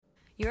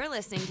You're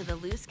listening to the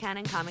Loose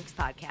Cannon Comics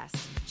podcast.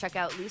 Check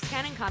out Loose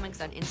Cannon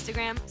Comics on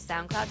Instagram,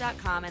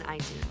 SoundCloud.com, and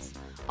iTunes.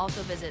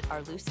 Also visit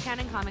our Loose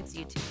Cannon Comics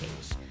YouTube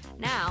page.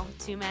 Now,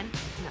 two men...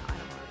 No, I don't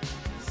want to.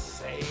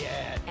 Say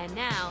it. And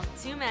now,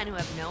 two men who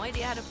have no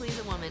idea how to please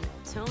a woman,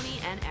 Tony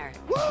and Eric.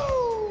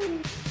 Woo!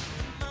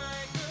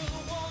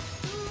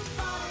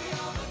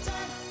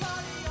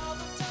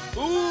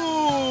 Ooh,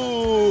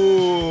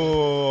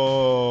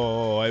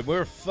 and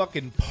we're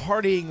fucking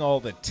partying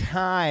all the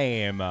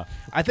time.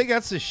 I think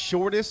that's the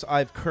shortest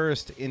I've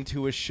cursed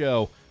into a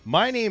show.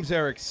 My name's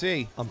Eric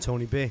C. I'm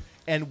Tony B.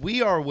 And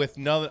we are with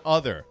none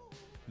other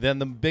than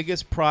the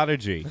biggest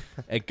prodigy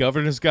at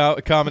Governor's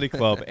Comedy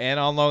Club and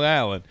on Long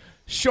Island,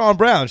 Sean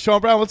Brown. Sean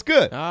Brown, what's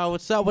good?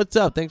 What's up? What's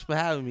up? Thanks for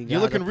having me, guys.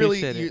 You're looking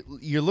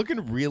you're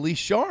looking really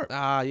sharp.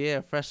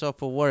 Yeah, fresh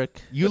off of work.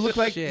 You look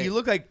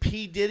like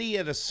P. Diddy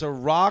at a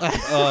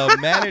Ciroc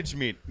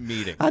management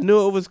meeting. I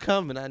knew it was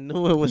coming. You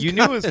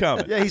knew it was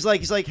coming. Yeah, he's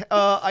like,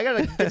 I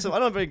gotta get some. I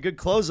don't have very good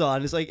clothes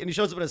on. It's like, and he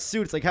shows up in a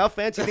suit. It's like, how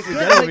fancy do you think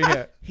we get over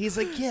here? He's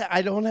like, yeah,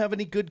 I don't have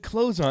any good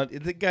clothes on.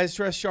 The guy's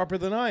dressed sharper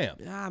than I am.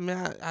 Yeah, I mean,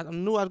 I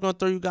knew I was gonna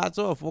throw you guys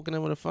off walking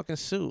in with a fucking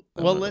suit.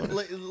 Well,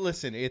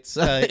 listen, it's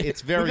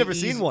very. We've never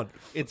easy. seen one.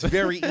 It's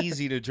very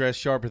easy to dress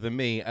sharper than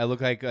me. I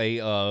look like a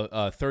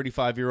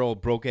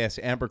 35-year-old broke-ass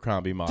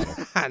Abercrombie model.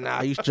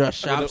 Nah, you dress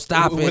sharp.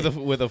 Stop it.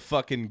 With a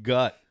fucking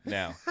gut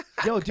now.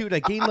 Yo, dude, I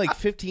gained like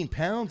 15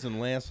 pounds in the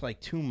last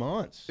like 2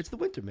 months. It's the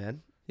winter,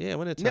 man. Yeah,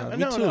 wintertime.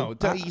 No.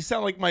 You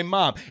sound like my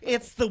mom.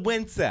 It's the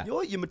winter. You know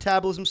what? Your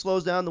metabolism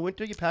slows down in the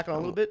winter. You pack on a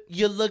little bit.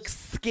 You look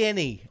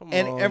skinny. Come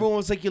and on. everyone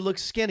was like, you look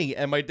skinny.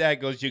 And my dad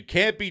goes, you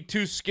can't be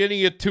too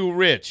skinny or too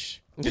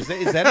rich. Is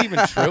that even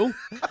true?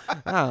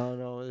 I don't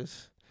know.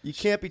 You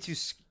can't be too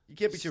rich. You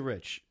can't be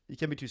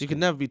too. You Skinny. can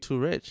never be too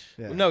rich.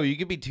 Yeah. No, you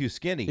can be too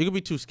skinny. You can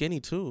be too skinny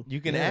too. You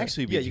can Yeah.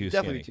 actually be Yeah, too you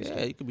can skinny. definitely be too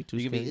Yeah, you can be too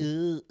You skinny.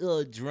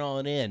 can be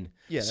drawn in.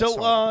 Yeah, So, that's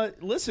hard.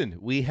 listen,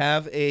 we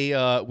have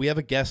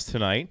a guest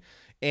tonight,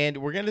 and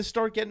we're going to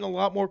start getting a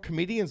lot more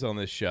comedians on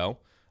this show,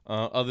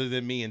 other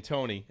than me and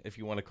Tony, if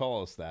you want to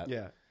call us that.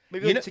 Yeah.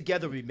 Maybe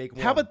together we make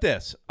one. How about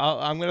this?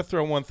 I'm going to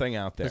throw one thing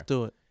out there. Let's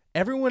do it.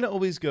 Everyone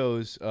always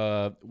goes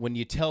when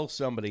you tell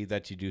somebody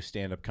that you do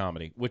stand-up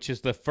comedy, which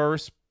is the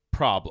first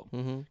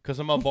problem, because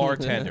I'm a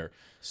bartender.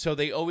 So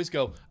they always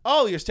go,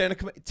 "Oh, you're stand-up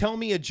comedy. Tell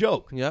me a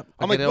joke." Yep.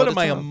 I'm I like, get it "What all am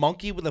the I, a time.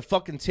 monkey with a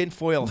fucking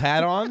tinfoil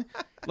hat on?"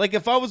 Like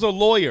if I was a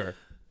lawyer,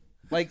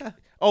 like,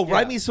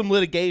 write me some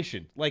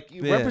litigation. Like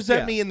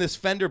represent me in this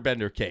fender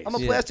bender case. I'm a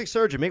plastic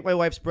surgeon. Make my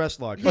wife's breast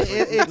large.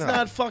 It's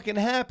not fucking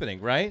happening,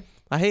 right?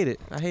 I hate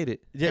it.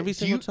 Every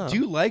single time. Do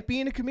you like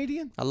being a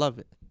comedian? I love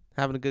it.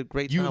 Having a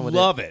great You time with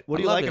love it. What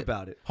do I you love like it.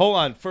 about it? Hold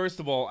on.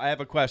 First of all, I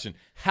have a question.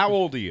 How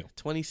old are you?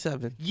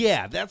 27.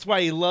 Yeah, that's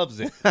why he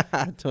loves it.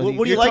 Tony,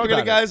 What do you You're like talking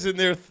about to guys in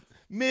their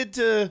mid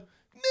to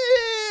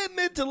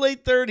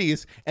late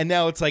 30s, and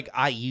now it's like,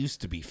 I used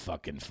to be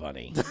fucking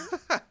funny.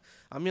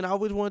 I mean, I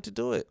always wanted to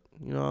do it.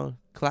 You know,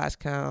 class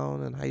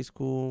count in high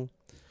school,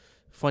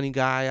 funny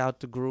guy out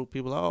the group.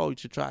 People, you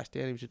should try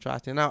stand-up. You should try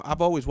stand-up. Now,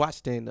 I've always watched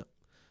stand-up.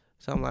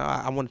 So I'm like,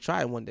 I want to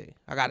try it one day.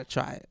 I got to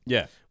try it.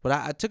 Yeah.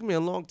 But it took me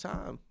a long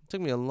time.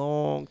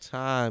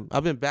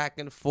 I've been back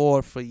and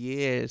forth for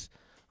years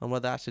on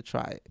whether I should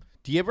try it.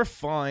 Do you ever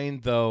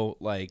find, though,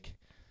 like,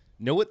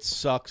 know what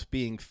sucks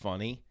being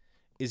funny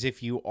is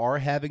if you are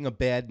having a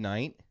bad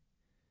night,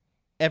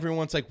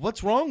 everyone's like,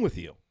 what's wrong with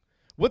you?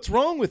 What's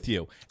wrong with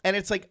you? And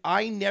it's like,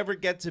 I never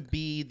get to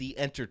be the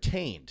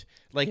entertained.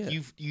 Like,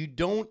 you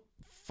don't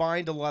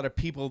find a lot of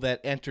people that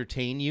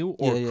entertain you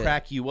or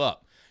crack you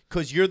up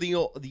because you're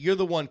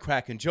the one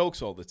cracking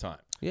jokes all the time.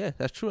 Yeah,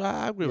 that's true.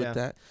 I agree with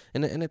that.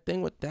 And the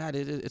thing with that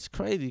is it's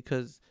crazy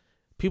because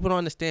people don't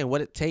understand what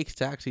it takes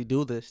to actually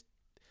do this.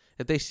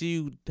 If they see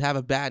you have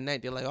a bad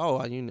night, they're like,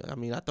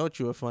 I thought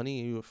you were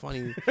funny. You were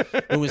funny.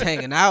 We was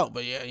hanging out,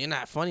 but you're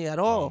not funny at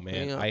all. Oh,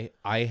 man. You know?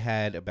 I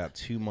had about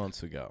 2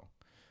 months ago.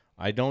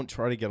 I don't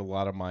try to get a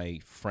lot of my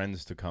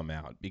friends to come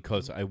out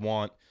because I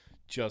want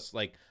just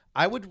like,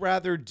 I would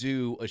rather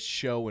do a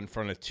show in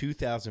front of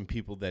 2,000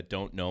 people that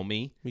don't know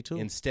me. Me too.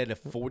 Instead of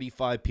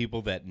 45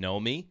 people that know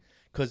me.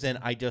 Because then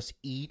I just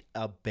eat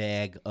a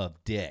bag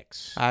of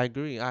dicks. I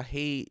agree. I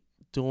hate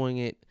doing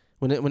it.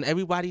 When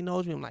everybody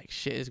knows me, I'm like,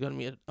 shit, it's going to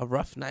be a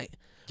rough night.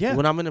 Yeah.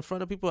 When I'm in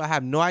front of people I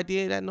have no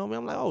idea that know me,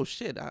 I'm like, oh,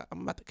 shit,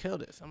 I'm about to kill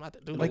this. I'm about to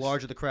do The this.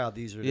 larger the crowd,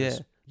 the easier it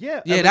is. Yeah.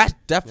 Yeah, that's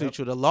definitely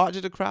true. The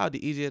larger the crowd,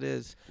 the easier it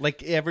is.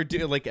 Like ever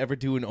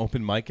do an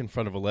open mic in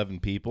front of 11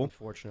 people?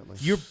 Unfortunately.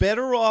 You're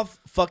better off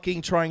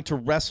fucking trying to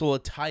wrestle a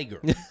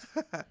tiger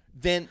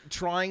than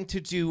trying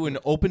to do an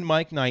open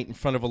mic night in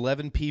front of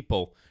 11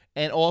 people.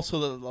 And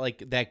also,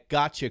 like, that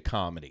gotcha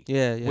comedy.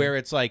 Yeah. Where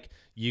it's like,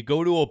 you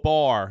go to a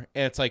bar,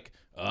 and it's like,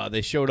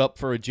 they showed up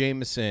for a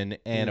Jameson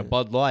and a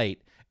Bud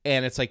Light.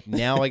 And it's like,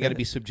 now I got to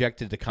be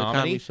subjected to comedy.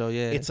 comedy show,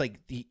 yeah. It's like,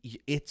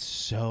 it's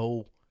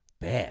so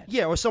bad.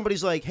 Yeah, or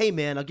somebody's like, hey,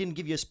 man, I'm going to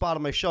give you a spot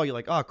on my show. You're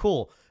like, oh,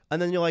 cool.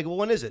 And then you're like, well,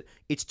 when is it?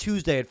 It's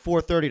Tuesday at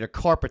 4:30 at a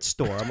carpet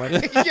store. I'm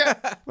like, Yeah.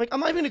 I'm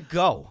not even going to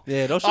go.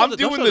 Yeah, those I'm shows,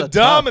 doing those shows the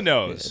are tough.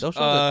 Dominoes. Yeah, those shows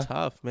are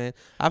tough, man.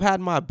 I've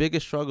had my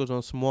biggest struggles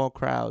on small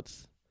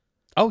crowds.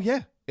 Oh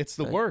yeah, it's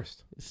the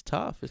worst. It's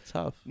tough. It's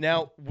tough.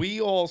 Now we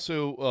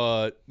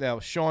also now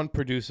Sean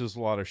produces a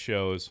lot of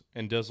shows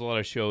and does a lot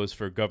of shows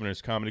for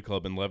Governor's Comedy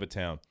Club in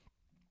Levittown.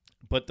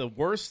 But the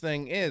worst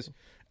thing is,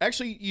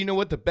 actually, you know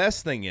what the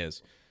best thing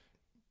is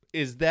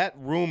that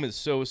room is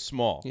so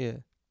small. Yeah.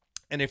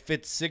 And it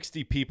fits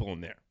 60 people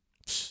in there.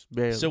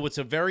 Barely. So it's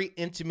a very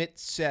intimate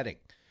setting.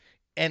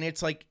 And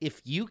it's like,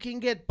 if you can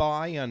get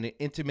by on an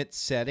intimate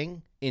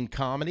setting in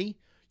comedy,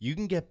 you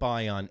can get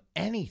by on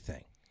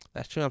anything.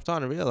 That's true. I'm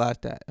starting to realize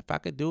that. If I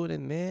could do it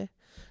in there,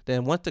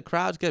 then once the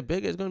crowds get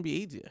bigger, it's going to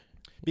be easier.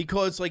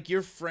 Because, like,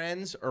 your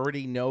friends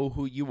already know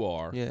who you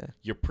are. Yeah.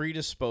 You're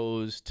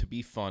predisposed to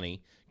be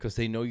funny because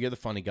they know you're the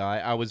funny guy.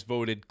 I was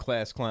voted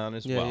class clown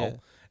as well.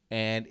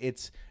 Yeah. And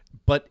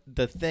but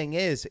the thing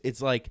is,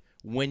 it's like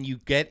when you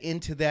get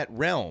into that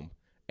realm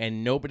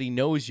and nobody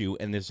knows you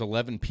and there's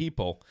 11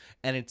 people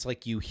and it's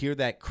like you hear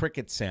that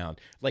cricket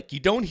sound. Like, you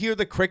don't hear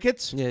the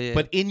crickets,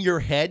 but in your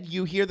head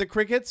you hear the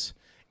crickets.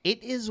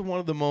 It is one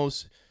of the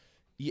most,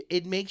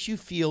 it makes you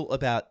feel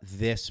about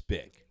this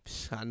big.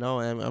 I know.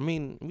 I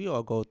mean, we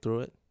all go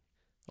through it.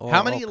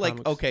 How many,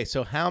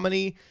 so how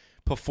many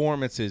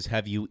performances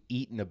have you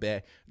eaten a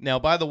bag? Now,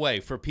 by the way,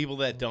 for people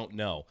that don't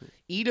know,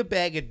 eat a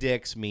bag of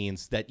dicks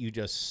means that you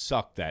just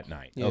suck that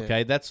night,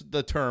 okay? That's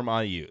the term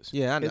I use.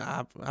 Yeah,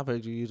 I've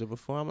heard you use it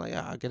before. I'm like,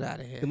 I'll get out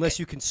of here. Unless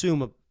you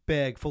consume a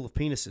bag full of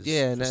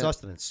penises for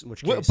sustenance, in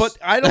which case. But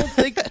I don't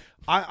think,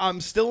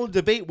 I'm still in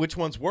debate which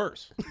one's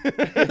worse.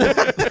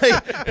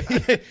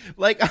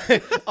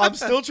 I'm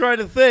still trying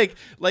to think,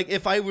 like,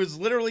 if I was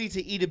literally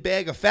to eat a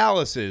bag of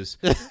phalluses,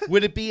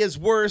 would it be as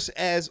worse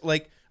as,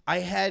 like,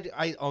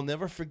 I'll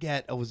never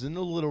forget, I was in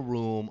the little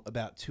room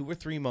about 2 or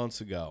 3 months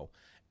ago,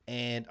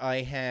 and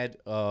I had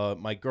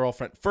my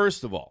girlfriend.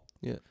 First of all,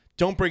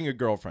 don't bring your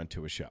girlfriend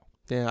to a show.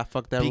 Damn, I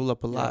fucked that rule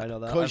up a lot. I know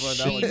that. Because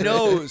she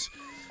knows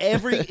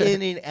every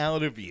in and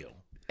out of you.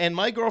 And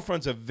my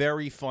girlfriend's a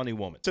very funny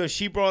woman. So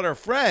she brought her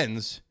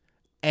friends,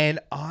 and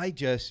I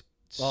just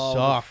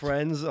sucked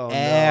friends? Oh,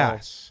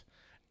 ass.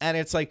 No. And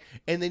it's like,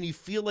 and then you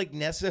feel like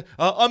Nessa,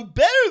 I'm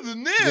better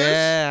than this.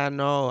 Yeah, I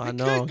know.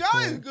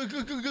 Guys,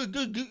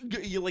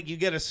 you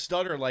get a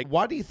stutter. Like,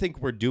 why do you think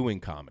we're doing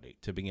comedy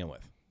to begin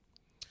with?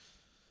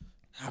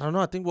 I don't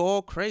know. I think we're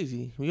all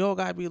crazy. We all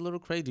got to be a little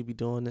crazy to be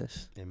doing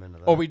this. Amen to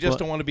that. Or we just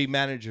don't want to be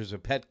managers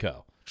of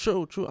Petco.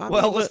 True.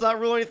 Let's not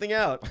rule anything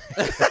out.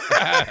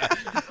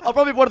 I'll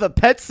probably be one of the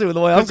pets soon,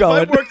 the way I'm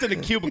going. If I worked in a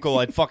cubicle,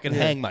 I'd fucking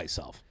hang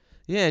myself.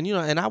 Yeah,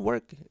 and I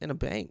work in a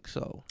bank,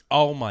 so.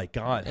 Oh, my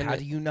God. How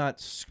do you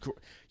not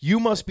you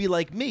must be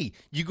like me.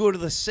 You go to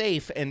the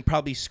safe and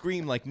probably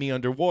scream like me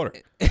underwater.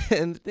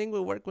 And the thing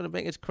with work with a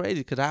bank is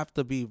crazy because I have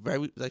to be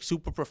very, like,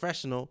 super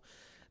professional.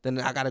 Then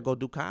I got to go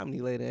do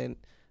comedy later, and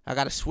I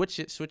got to switch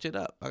it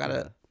up. I got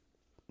to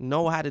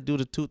know how to do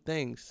the two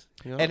things.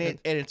 You know? And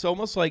it's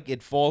almost like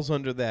it falls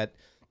under that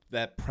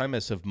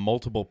premise of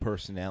multiple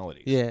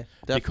personalities. Yeah,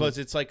 definitely. Because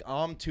it's like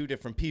I'm two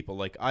different people.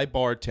 Like, I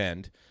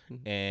bartend,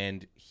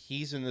 and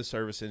he's in the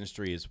service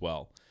industry as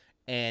well.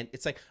 And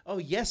it's like, oh,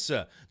 yes,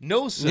 sir.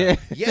 No, sir. Yeah.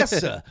 Yes,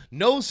 sir.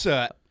 No,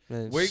 sir.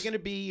 Man, Where are you going to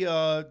be,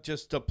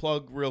 just to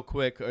plug real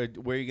quick, where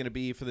are you going to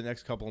be for the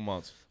next couple of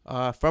months?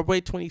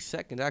 February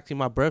 22nd, actually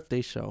my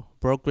birthday show,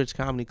 Brokerage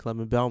Comedy Club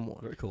in Belmore.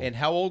 Very cool. And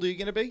how old are you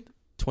going to be?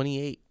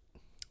 28.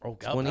 Oh,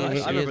 God. 28 I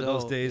remember years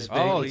those old. days.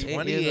 Oh, vaguely.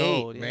 28,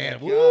 old, man. yeah.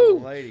 Woo!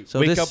 Lady. So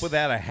Wake up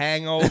without a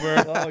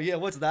hangover. Oh, yeah.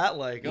 What's that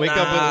like? Wake up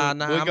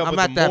with I'm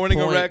a at that morning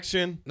point.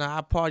 erection. Nah,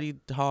 I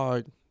partied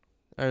hard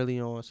early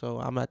on, so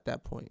I'm at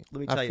that point. Let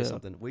me tell you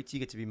something. Wait till you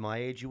get to be my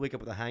age. You wake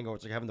up with a hangover.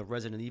 It's like having the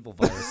Resident Evil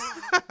virus.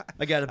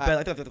 I got to bed.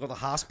 I thought I have to go to the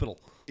hospital.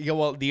 Yeah,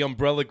 well, the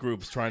Umbrella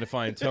Group's trying to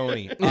find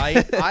Tony.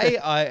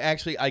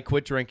 I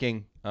quit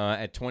drinking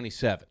at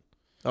 27.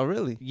 Oh,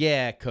 really?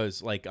 Yeah,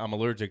 because, like, I'm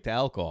allergic to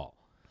alcohol.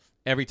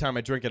 Every time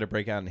I drink it, I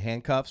break out in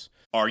handcuffs.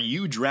 Are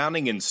you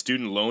drowning in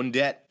student loan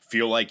debt?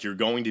 Feel like you're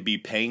going to be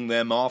paying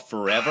them off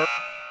forever?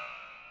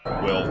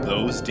 Well,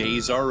 those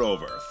days are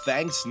over.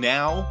 Thanks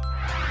now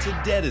to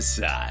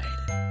Deticide.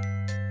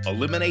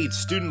 Eliminate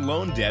student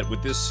loan debt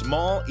with this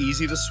small,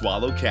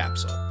 easy-to-swallow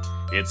capsule.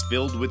 It's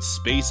filled with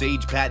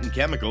space-age patent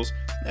chemicals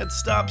that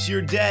stops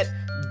your debt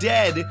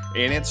dead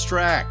in its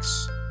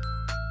tracks.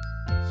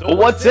 So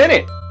what's in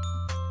it?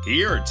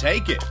 Here,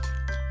 take it.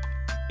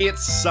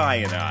 It's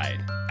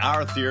cyanide.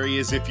 Our theory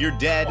is if you're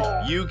dead,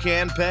 you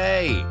can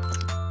pay.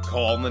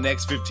 Call in the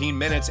next 15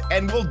 minutes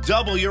and we'll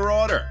double your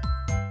order.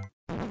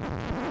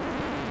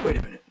 Wait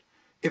a minute.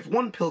 If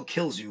one pill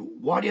kills you,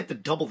 why do you have to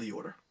double the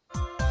order?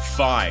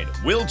 Fine,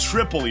 we'll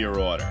triple your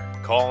order.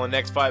 Call in the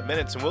next 5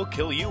 minutes and we'll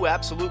kill you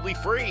absolutely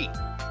free.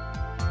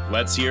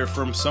 Let's hear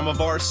from some of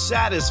our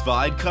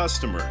satisfied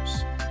customers.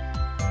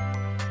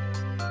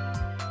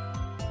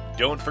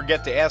 Don't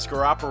forget to ask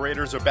our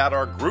operators about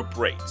our group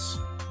rates.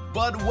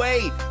 But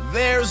wait,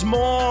 there's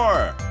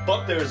more!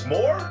 But there's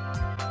more?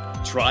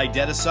 Try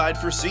Deticide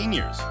for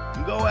seniors.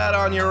 Go out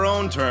on your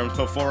own terms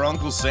before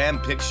Uncle Sam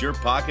picks your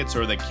pockets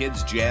or the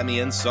kids jam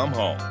you in some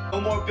home.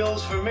 No more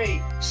bills for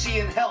me. See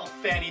you in hell,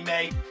 Fannie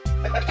Mae.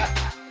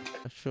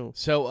 That's True.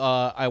 So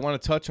I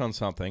want to touch on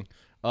something.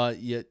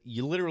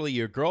 You literally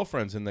your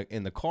girlfriend's in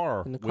the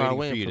car waiting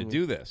for you to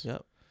do this.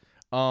 Yep.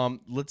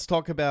 Let's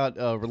talk about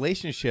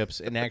relationships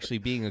and actually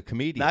being a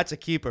comedian. That's a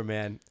keeper,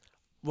 man.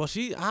 Well,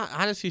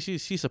 honestly, she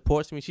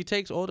supports me. She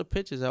takes all the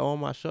pictures at all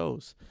my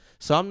shows.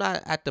 So I'm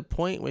not at the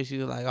point where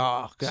she's like,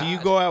 oh, God. So you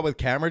go out with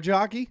Camera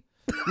Jockey?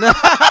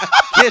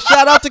 Yeah,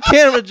 shout out to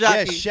Camera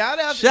Jockey.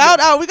 Yeah, shout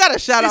out. We got to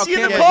shout out he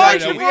in the Camera car?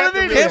 Jockey. You know what I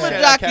mean?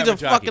 Camera Jockey's a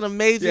fucking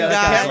amazing Yeah, that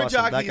guy. guy's Camera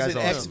awesome. That Jockey's guy's an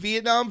awesome.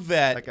 ex-Vietnam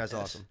vet. That guy's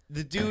awesome.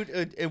 The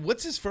dude,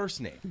 what's his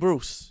first name?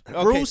 Bruce.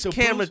 Okay, Bruce so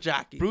Camera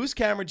Jockey. Bruce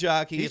Camera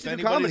Jockey. He If used to do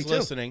anybody's comedy, too.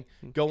 listening,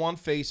 go on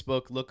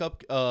Facebook, look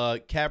up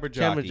Camera Jockey.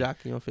 Camera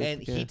Jockey on Facebook.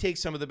 And he takes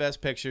some of the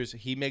best pictures.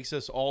 He makes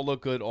us all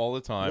look good all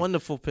the time.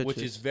 Wonderful pictures.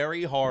 Which is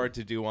very hard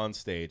to do on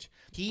stage.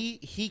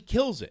 He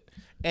kills it.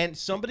 And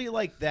somebody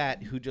like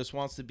that who just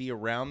wants to be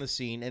around the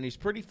scene, and he's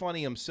pretty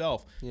funny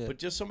himself, Yeah. but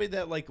just somebody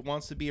that like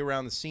wants to be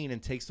around the scene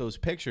and takes those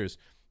pictures,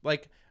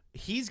 like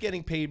he's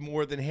getting paid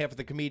more than half of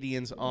the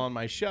comedians on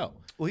my show.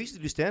 Well, he used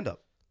to do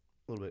stand-up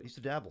a little bit. He used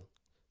to dabble.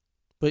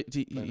 But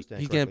I he's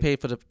understand getting correctly.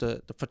 paid for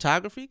the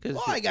photography? Cause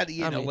Well, I got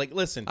to, I mean, like,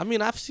 listen. I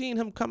mean, I've seen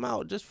him come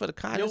out just for the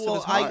kindness of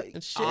his I heart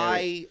and share.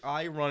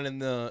 I run in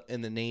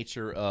the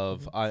nature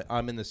of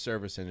I'm in the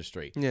service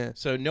industry. Yeah.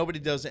 So nobody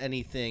does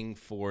anything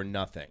for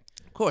nothing.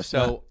 Of course.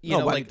 So you know,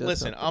 Nobody like, does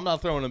listen, something. I'm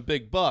not throwing him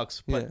big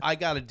bucks, but Yeah. I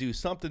got to do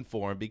something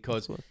for him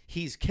because course.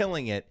 he's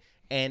killing it,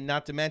 and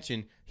not to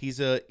mention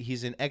he's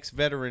an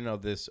ex-veteran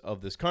of this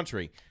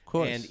country, Of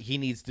course. and he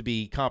needs to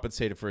be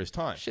compensated for his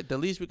time. Shit, the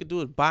least we could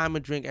do is buy him a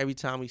drink every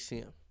time we see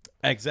him.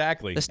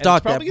 Exactly. Let's And start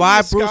it's probably that.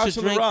 gonna Buy be Bruce Scotch a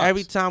on the drink rocks.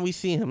 every time we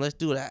see him. Let's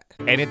do that.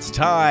 And it's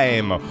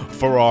time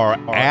for our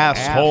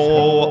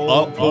asshole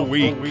of the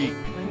week.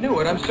 I knew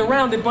it. I'm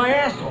surrounded by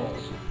assholes.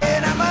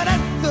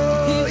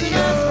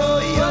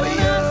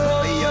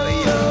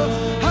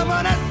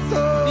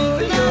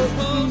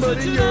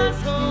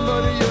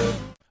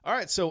 All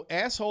right, so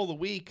asshole of the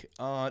week.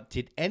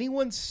 Did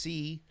anyone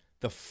see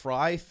the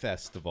Fry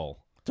Festival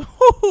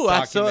Ooh,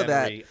 I saw that.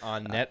 documentary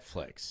on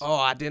Netflix? Oh,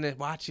 I didn't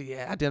watch it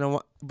yet. I didn't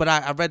want, but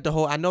I read the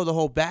whole. I know the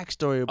whole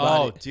backstory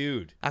about it.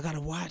 Dude. I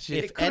gotta watch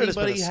it. If could have just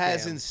been a anybody scam.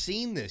 hasn't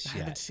seen this I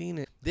haven't yet, seen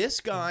it.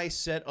 this guy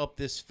set up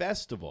this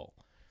festival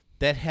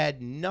that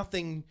had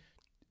nothing.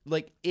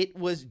 Like, it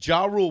was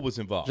Ja Rule was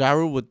involved, Ja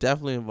Rule was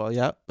definitely involved.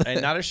 Yep.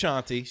 and not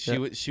Ashanti. She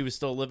Yeah. she was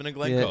still living in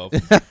Glen Yeah. Cove.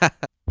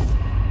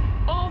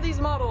 All these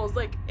models,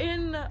 like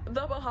in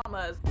the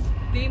Bahamas.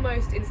 The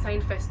most insane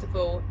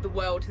festival the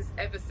world has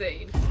ever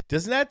seen.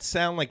 Doesn't that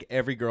sound like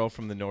every girl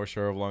from the North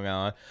Shore of Long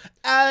Island?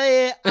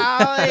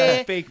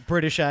 That fake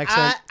British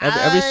accent.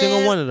 Every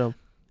single one of them.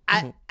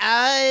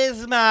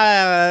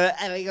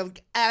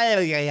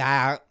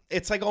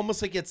 It's like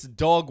almost like it's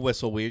dog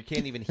whistle where you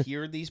can't even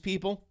hear these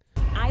people.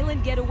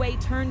 Island getaway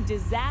turned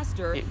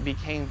disaster. It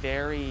became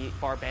very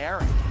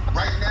barbaric.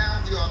 Right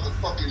now, we are the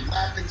fucking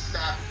laughing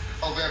stock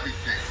of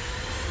everything.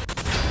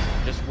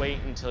 Just wait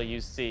until you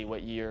see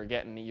what you're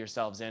getting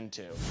yourselves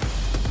into.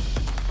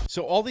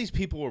 So all these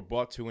people were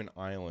brought to an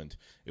island.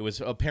 It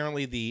was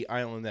apparently the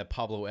island that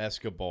Pablo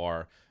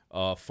Escobar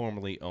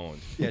formerly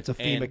owned. Yeah, it's a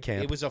FEMA And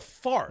camp. It was a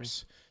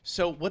farce.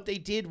 So what they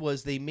did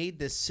was they made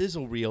this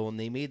sizzle reel and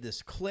they made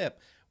this clip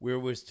where it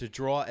was to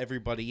draw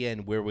everybody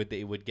in, where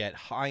they would get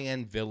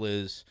high-end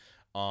villas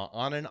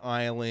on an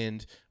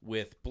island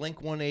with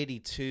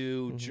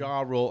Blink-182,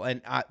 Ja Rule.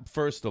 And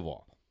first of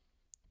all,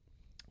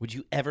 would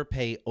you ever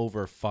pay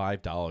over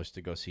 $5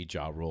 to go see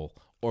Ja Rule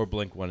or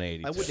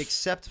Blink-182? I would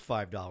accept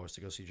 $5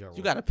 to go see Ja Rule.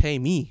 You gotta pay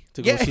me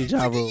to go see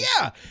Ja Rule.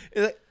 Yeah.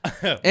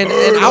 And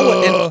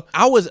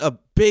I was a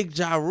big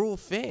Ja Rule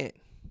fan.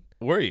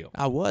 Were you?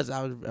 I was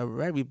a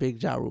very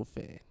big Ja Rule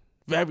fan.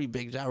 Very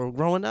big Ja Rule.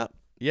 Growing up,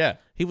 Yeah.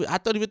 I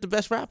thought he was the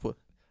best rapper.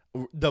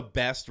 The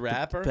best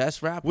rapper?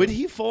 Best rapper. Would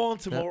he fall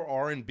into more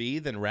R&B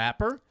than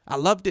rapper? I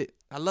loved it.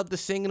 I loved the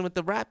singing with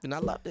the rapping. I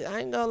loved it. I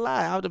ain't gonna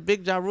lie. I was a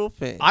big Ja Rule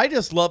fan. I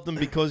just loved him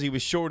because he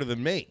was shorter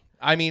than me.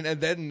 I mean, and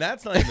then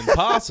that's not even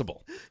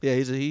possible. Yeah,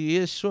 he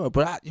is short,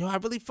 but I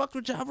really fucked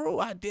with Ja Rule.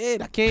 I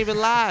did. I can't even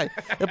lie.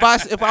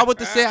 If I were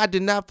to say I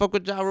did not fuck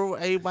with Ja Rule,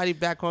 everybody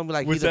back home be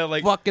like, Was he's that a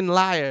like fucking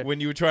liar.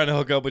 When you were trying to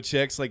hook up with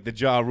chicks, like the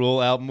Ja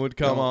Rule album would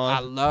come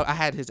on? I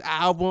had his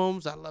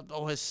albums. I loved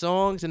all his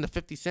songs, and the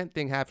 50 Cent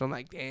thing happened. I'm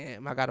like,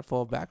 damn, I gotta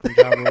fall back with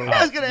Ja Rule.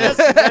 I was gonna ask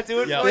you that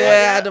too. Yeah. Oh, Yeah,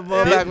 I had to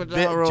fall back with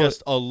Ja Rule.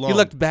 Just alone. He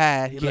looked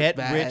bad. Get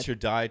Rich or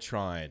Die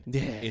Trying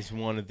Yeah. is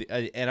one of the...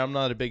 and I'm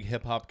not a big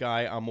hip-hop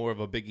guy. I'm more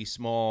of a Biggie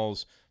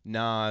Smalls,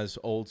 Nas,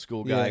 old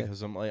school guy Yeah.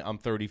 because I'm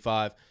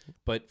 35.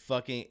 But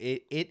fucking...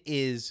 It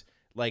is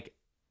like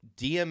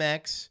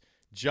DMX,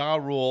 Ja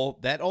Rule,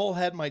 that all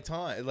had my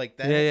time. Like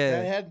that,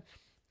 that had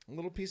a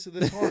little piece of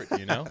this heart,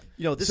 you know?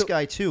 You know, this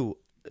guy too,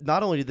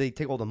 not only did they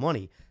take all the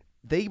money,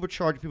 they were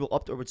charging people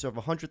up to over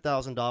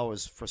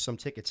 $100,000 for some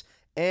tickets,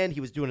 and he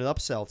was doing an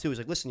upsell too. He's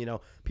like, listen, you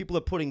know, people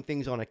are putting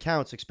things on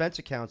accounts, expense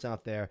accounts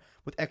out there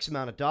with X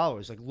amount of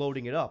dollars, like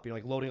loading it up, you know,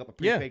 like loading up a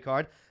prepaid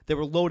card. They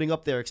were loading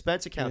up their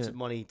expense accounts with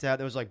money to have,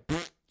 there was like,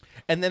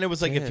 and then it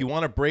was like, if you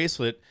want a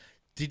bracelet,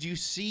 Did you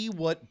see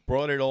what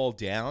brought it all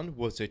down?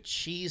 Was a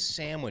cheese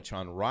sandwich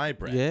on rye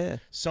bread. Yeah.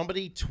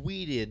 Somebody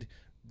tweeted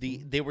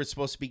they were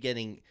supposed to be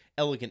getting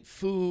elegant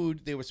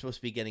food. They were supposed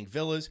to be getting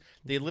villas.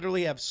 They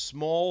literally have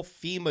small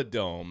FEMA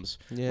domes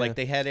like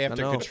they had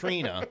after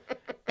Katrina.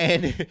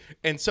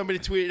 And somebody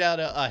tweeted out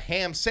a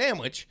ham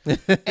sandwich,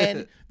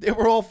 and they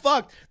were all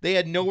fucked. They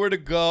had nowhere to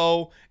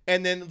go.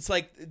 And then it's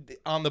like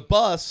on the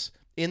bus,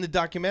 in the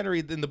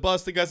documentary, in the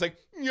bus, the guy's like,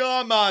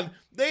 yeah, man,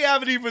 they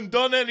haven't even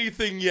done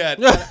anything yet.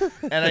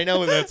 And I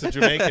know that's a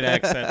Jamaican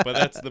accent, but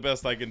that's the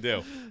best I can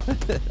do.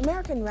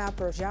 American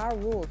rapper Ja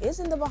Rule is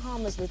in the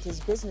Bahamas with his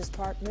business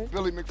partner,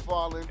 Billy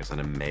McFarland is an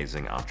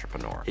amazing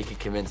entrepreneur. He can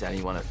convince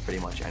anyone of pretty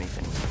much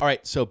anything. All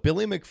right, so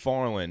Billy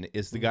McFarland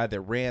is the guy that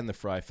ran the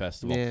Fry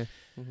Festival. Yeah.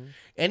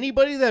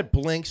 Anybody that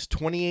blinks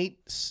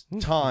 28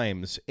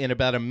 times in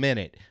about a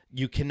minute,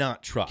 you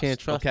cannot trust. Can't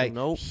trust him,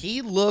 nope.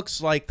 He looks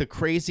like the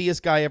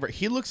craziest guy ever.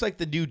 He looks like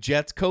the new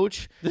Jets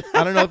coach.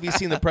 I don't know if you've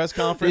seen the press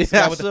conference.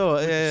 Yeah, with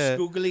the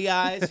squiggly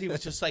eyes. He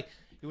was just like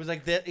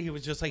that. He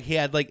was just like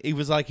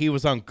he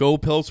was on Go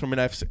pills from an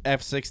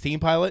F-16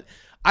 pilot.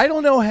 I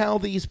don't know how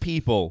these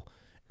people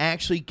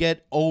actually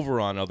get over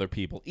on other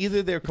people.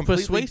 Either they're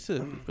completely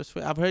persuasive.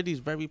 I've heard he's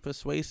very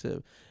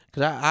persuasive.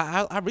 Because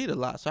I read a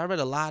lot. So I read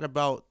a lot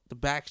about the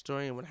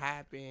backstory and what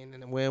happened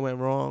and where it went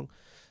wrong.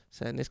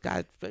 So, and this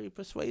guy's very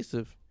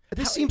persuasive.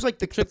 This seems like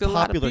the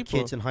popular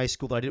kids in high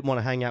school that I didn't want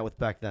to hang out with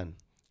back then.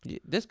 Yeah,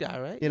 this guy,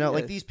 right? You know,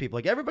 like these people.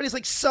 Like everybody's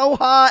like so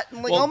hot.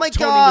 And like, well, oh my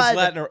Tony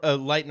God. was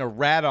lighting a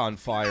rat on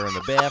fire in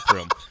the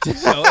bathroom.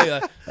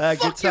 So,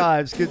 good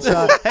times, good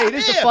times. Hey, it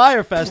is the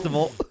Fire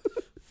Festival.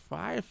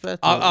 Fire Festival.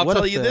 I'll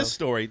tell you this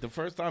story. The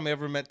first time I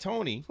ever met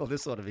Tony, well,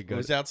 this ought to be good. It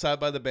was outside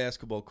by the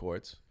basketball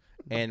courts.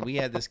 And we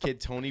had this kid,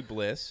 Tony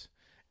Bliss,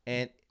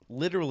 and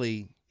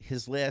literally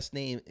his last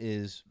name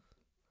is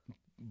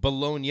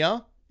Bologna.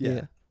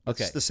 Yeah.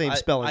 Okay. It's the same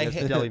spelling as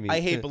the deli meat.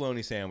 I hate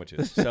bologna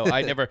sandwiches. So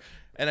I never,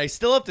 and I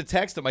still have to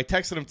text him. I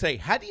texted him today,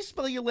 how do you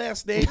spell your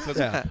last name? Because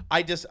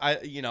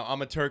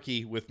I'm a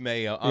turkey with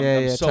mayo.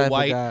 I'm so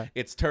white.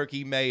 It's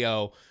turkey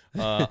mayo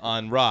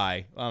on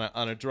rye,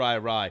 on a dry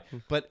rye.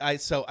 But I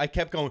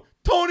kept going,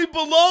 Tony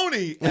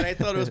Baloney, and I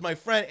thought it was my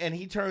friend, and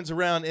he turns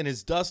around in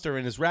his duster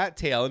and his rat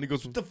tail, and he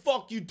goes, what the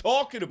fuck you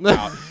talking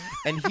about?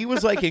 And he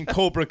was like in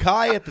Cobra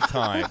Kai at the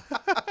time.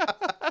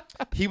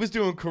 He was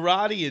doing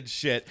karate and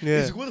shit. Yeah.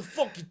 He's like, what the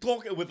fuck you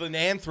talking with an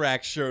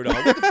Anthrax shirt on?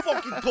 What the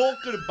fuck you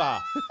talking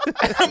about?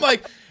 And I'm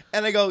like,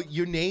 and I go,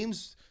 your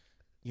name's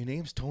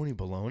Tony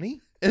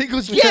Baloney? And he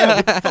goes, yeah,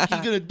 what the fuck are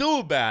you going to do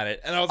about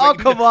it? And I was like,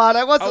 oh, come on.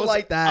 I wasn't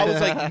like that. I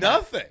was like,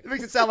 nothing. It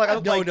makes it sound like I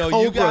look like you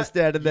Cobra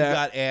standing there. You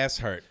got ass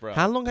hurt, bro.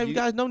 How long have you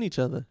guys known each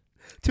other?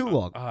 Too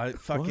long.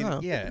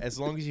 Yeah, as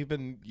long as you've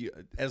been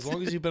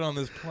on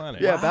this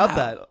planet. Yeah,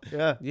 about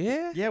that.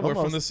 Yeah, we're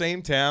from the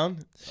same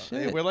town.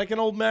 We're like an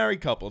old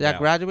married couple now.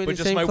 Graduated but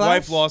just same my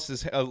class?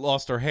 wife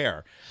lost her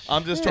hair.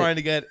 I'm just trying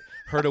to get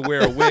her to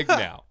wear a wig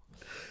now.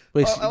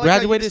 Wait, she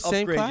graduated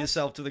same upgrade class?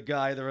 yourself to the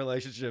guy in the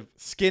relationship.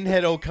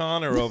 Skinhead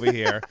O'Connor over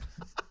here.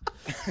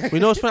 We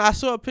know it's funny. I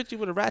saw a picture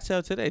with a rat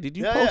tail today. Did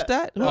you post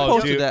that? Who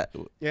posted that?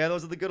 Yeah,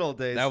 those are the good old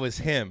days. That was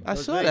him. I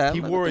saw that. He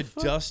wore a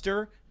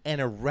duster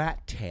and a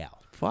rat tail.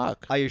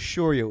 Fuck. I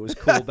assure you, it was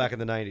cool back in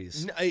the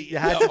 90s. You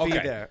had to be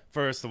there.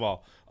 First of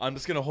all, I'm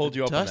just gonna hold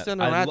you up on Dust that.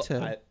 and a rat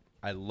tail.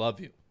 I love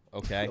you.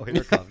 Okay. Oh, here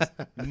it comes.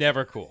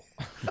 Never cool.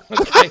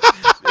 Okay.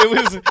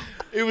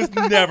 It was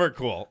never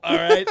cool. All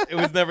right. It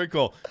was never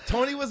cool.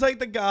 Tony was like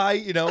the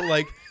guy,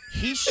 like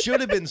he should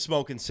have been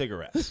smoking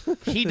cigarettes.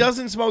 He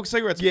doesn't smoke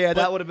cigarettes. Yeah,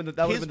 that would have been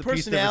the his piece de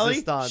personality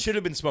resistance. should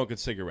have been smoking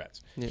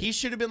cigarettes. Yeah. He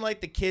should have been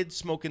like the kid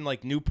smoking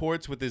like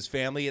Newports with his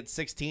family at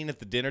 16 at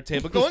the dinner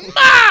table, going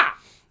Ma.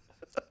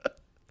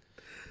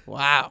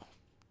 Wow.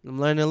 I'm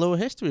learning a little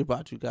history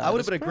about you guys. I would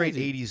have been a That's great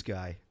crazy. 80s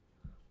guy.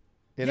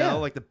 You know,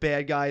 like the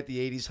bad guy at the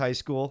 80s high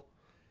school.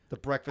 The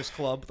Breakfast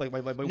Club, like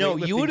my no,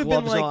 you would have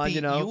been like on,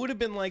 you would have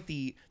been like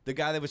the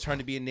guy that was trying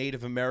to be a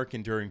Native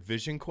American during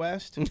Vision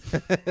Quest during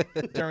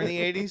the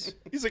 80s.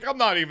 He's like, I'm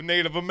not even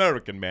Native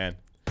American, man.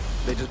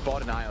 They just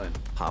bought an island.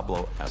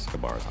 Pablo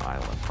Escobar's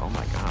island. Oh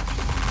my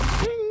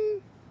gosh.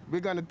 We're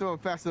gonna throw a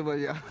festival,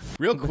 yeah.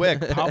 Real quick,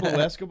 Pablo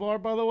Escobar,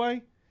 by the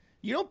way,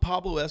 you know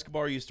Pablo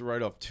Escobar used to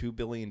write off $2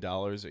 billion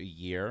a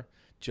year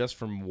just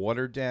from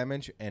water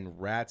damage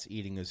and rats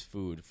eating his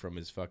food from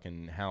his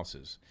fucking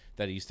houses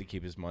that he used to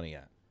keep his money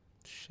at.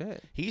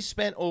 Shit. He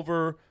spent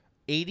over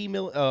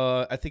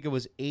I think it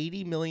was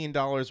 $80 million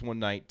one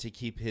night to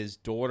keep his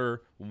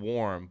daughter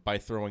warm by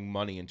throwing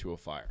money into a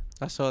fire.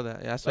 I saw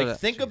that. Yeah, I saw that.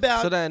 Think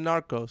about. Saw that in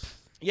Narcos.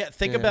 Yeah,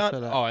 think about.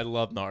 Oh, I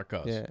love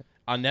Narcos. Yeah.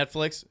 On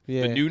Netflix,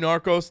 Yeah. the new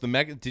Narcos.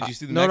 Did you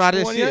see the No, Mexican I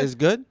didn't one see yet? it. It's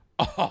good.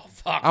 Oh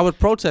fuck! I would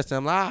protest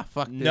them.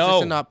 Fuck this. No,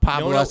 This is not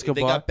Pablo Escobar.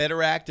 They got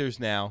better actors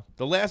now.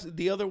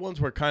 The other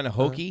ones were kind of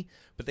hokey,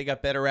 but they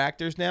got better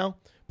actors now.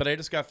 But I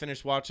just got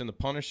finished watching The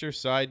Punisher.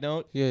 Side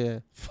note. Yeah.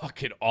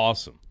 Fucking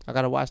awesome. I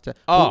gotta watch that.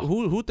 Oh.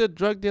 Who the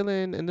drug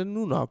dealing in the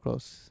new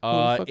Narcos?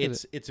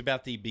 It's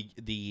about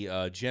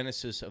the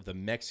genesis of the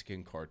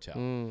Mexican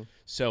cartel.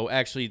 So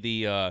actually,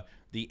 the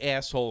the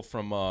asshole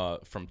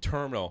from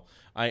Terminal.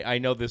 I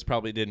know this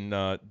probably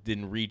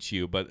didn't reach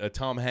you, but a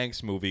Tom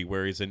Hanks movie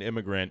where he's an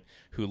immigrant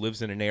who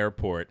lives in an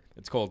airport.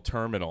 It's called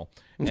Terminal,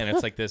 and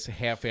it's like this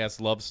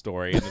half-assed love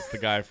story, and it's the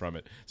guy from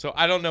it. So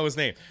I don't know his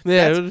name.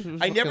 Yeah,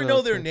 I never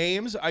know their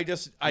names. I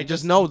just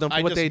know them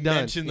for what they they've done.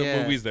 mention the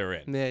movies they're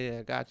in.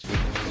 Yeah, gotcha.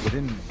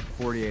 Within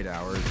 48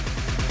 hours,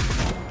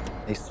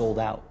 they sold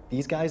out.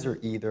 These guys are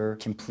either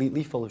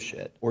completely full of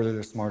shit or they're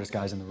the smartest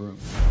guys in the room.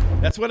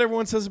 That's what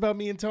everyone says about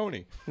me and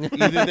Tony.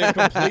 Either they're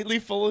completely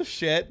full of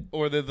shit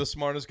or they're the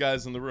smartest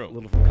guys in the room. A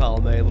little from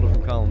column A, a little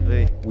from column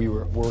B. We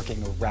were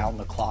working around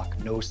the clock,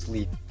 no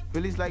sleep.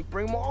 Billy's like,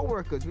 bring more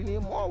workers. We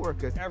need more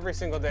workers. Every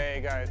single day,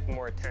 it got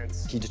more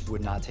intense. He just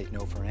would not take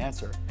no for an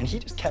answer. And he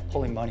just kept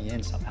pulling money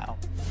in somehow.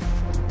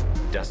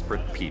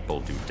 Desperate people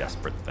do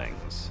desperate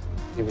things.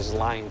 He was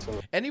lying to me.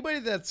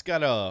 Anybody that's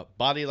got a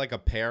body like a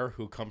pear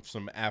who comes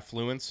from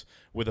affluence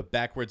with a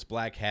backwards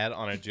black hat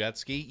on a jet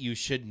ski, you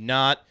should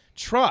not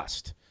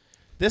trust.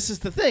 This is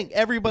the thing.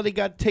 Everybody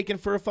got taken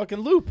for a fucking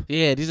loop.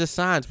 Yeah, these are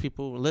signs,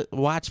 people.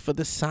 Watch for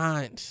the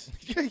signs.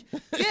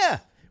 Yeah.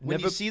 When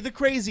you see the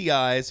crazy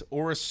eyes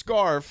or a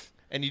scarf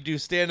and you do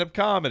stand-up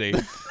comedy,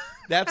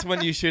 that's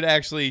when you should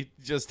actually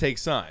just take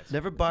signs.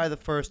 Never buy the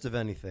first of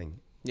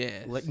anything.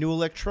 Yeah. Like new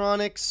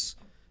electronics,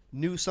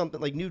 new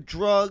something like new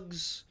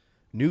drugs.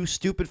 New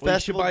stupid festival. You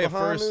should buy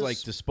Bahamas. a first, like,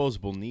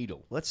 disposable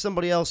needle. Let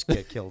somebody else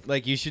get killed.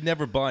 Like, you should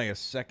never buy a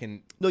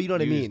second. No, you know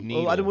what I mean.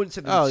 Needle. Well, I wouldn't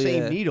say the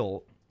same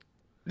needle.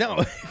 No.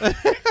 You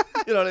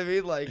know what I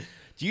mean? Like,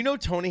 do you know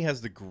Tony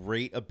has the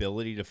great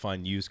ability to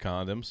find used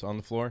condoms on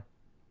the floor?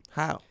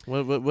 How?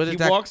 Where did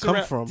that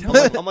come from?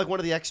 I'm like one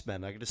of the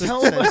X-Men. I can just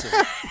sense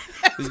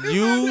it.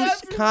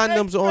 Used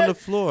condoms on the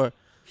floor.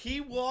 He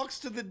walks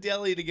to the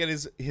deli to get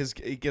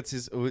he gets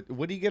his.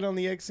 What do you get on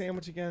the egg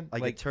sandwich again? I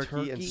get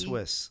turkey and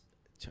Swiss.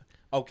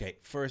 Okay,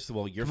 first of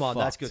all, you're Come on,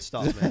 fucked. that's good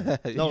stuff, man.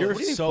 No, you're what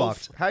do you mean so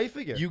fucked? How you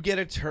figure? You get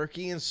a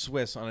turkey and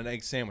Swiss on an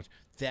egg sandwich.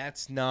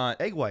 That's not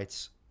egg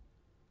whites.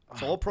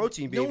 It's all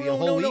protein, baby.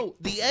 No.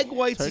 The egg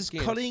whites is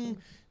cutting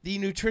the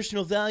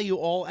nutritional value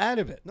all out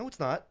of it. No, it's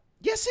not.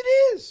 Yes, it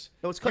is.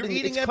 No, it's cutting, You're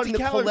eating it's cutting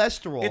empty the calories.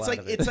 cholesterol. It's out like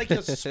of it. it's like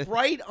a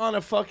Sprite on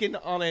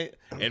a.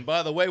 And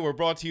by the way, we're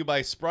brought to you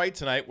by Sprite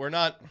tonight. We're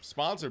not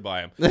sponsored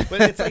by them,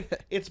 but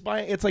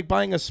it's like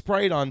buying a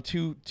Sprite on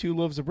two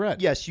loaves of bread.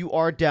 Yes, you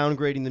are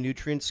downgrading the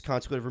nutrients,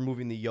 consequently of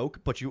removing the yolk,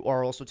 but you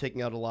are also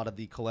taking out a lot of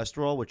the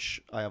cholesterol,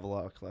 which I have a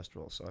lot of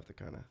cholesterol, so I have to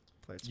kind of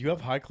play it. You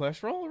have high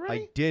cholesterol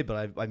already? I did,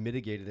 but I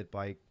mitigated it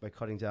by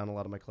cutting down a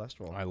lot of my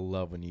cholesterol. I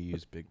love when you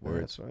use big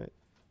words. That's right.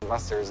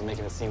 Investors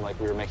making it seem like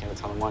we were making a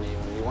ton of money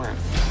when we weren't.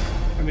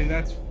 I mean,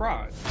 that's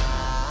fraud.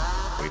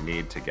 We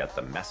need to get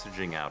the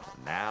messaging out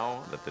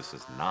now that this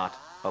is not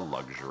a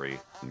luxury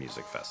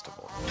music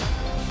festival.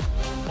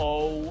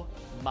 Oh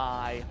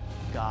my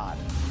God.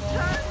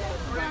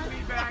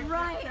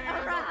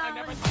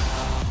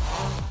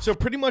 So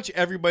pretty much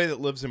everybody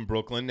that lives in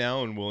Brooklyn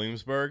now in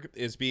Williamsburg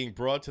is being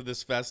brought to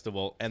this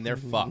festival, and they're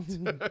fucked.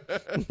 You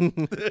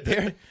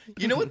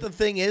know what the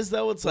thing is,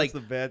 though? It's like the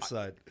bad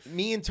side.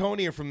 Me and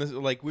Tony are from this.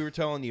 Like we were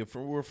telling you,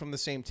 we're from the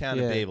same town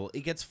of Yeah. Babel.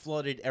 It gets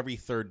flooded every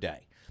third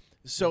day.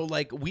 So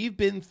like we've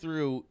been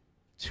through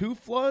 2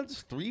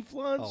 floods, 3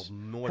 floods,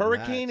 more than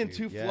hurricane that, and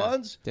 2 dude. Yeah.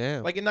 floods.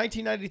 Damn. Like in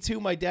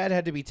 1992, my dad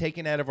had to be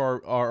taken out of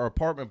our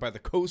apartment by the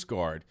Coast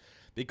Guard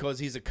because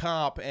he's a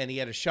cop and he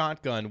had a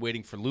shotgun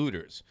waiting for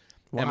looters.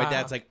 And my Wow.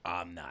 dad's like,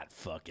 I'm not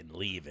fucking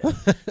leaving.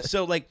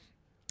 So, like,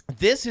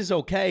 this is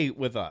okay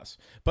with us.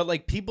 But,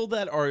 like, people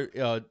that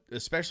are,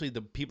 especially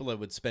the people that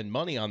would spend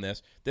money on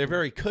this, they're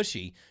very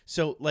cushy.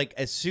 So, like,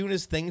 as soon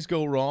as things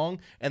go wrong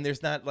and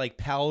there's not, like,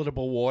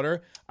 palatable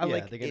water,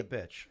 They get a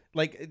bitch.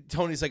 Like,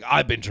 Tony's like,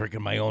 I've been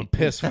drinking my own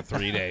piss for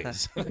 3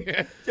 days.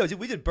 Yo,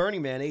 we did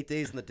Burning Man 8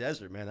 days in the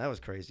desert, man. That was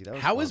crazy. That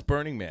was How fun. is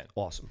Burning Man?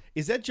 Awesome.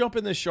 Is that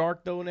jumping the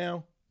shark, though,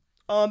 now?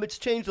 It's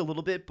changed a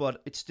little bit,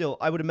 but it's still,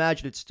 I would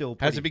imagine it's still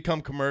Has pretty- it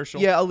become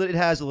commercial? Yeah, it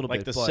has a little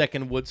like bit. the but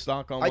second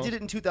Woodstock almost? I did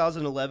it in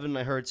 2011, and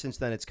I heard since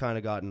then it's kind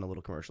of gotten a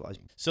little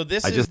commercialized. So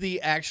this is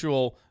the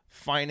actual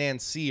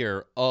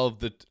financier of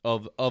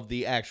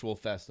the actual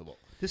festival.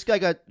 This guy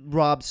got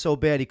robbed so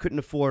bad he couldn't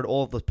afford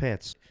all of the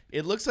pants.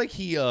 It looks like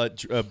he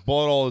bought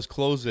all his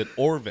clothes at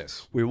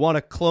Orvis. We want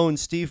to clone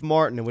Steve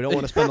Martin, and we don't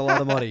want to spend a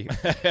lot of money.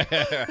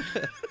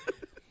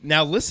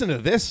 Now listen to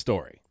this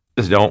story.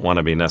 Just don't want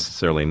to be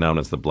necessarily known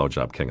as the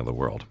blowjob king of the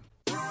world.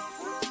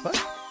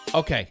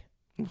 Okay.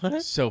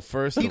 What? So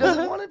first He of all,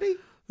 doesn't want to be?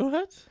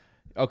 What?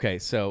 okay,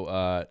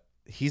 so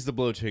he's the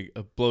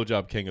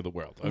blowjob king of the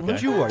world. Okay?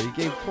 What you are? You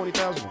gave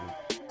 20,000 of them.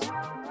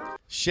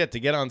 Shit, to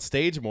get on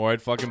stage more,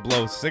 I'd fucking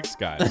blow 6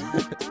 guys.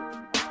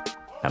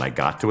 And I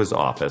got to his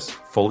office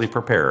fully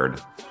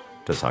prepared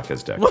to suck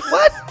his dick.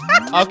 What?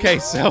 Okay,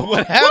 so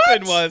what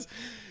happened was,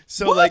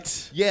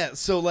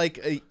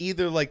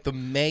 either like the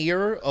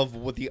mayor of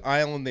what the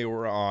island they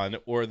were on,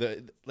 or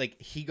the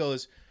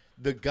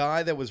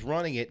guy that was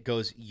running it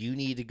goes, you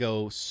need to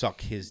go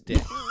suck his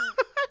dick.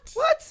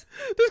 What?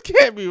 This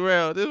can't be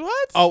real. This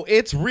what? Oh,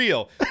 it's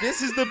real.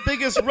 This is the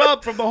biggest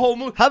rub from the whole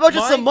movie. How about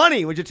just some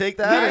money? Would you take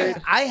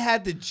that? I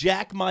had to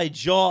jack my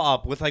jaw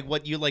up with like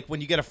what you like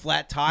when you get a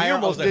flat tire. You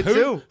almost I was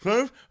did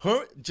like,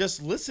 too.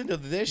 Just listen to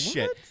this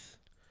shit.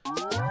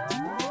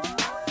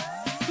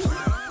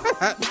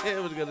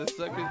 It was gonna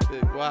suck his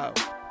dick. Wow.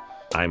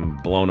 I'm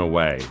blown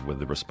away with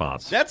the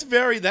response. That's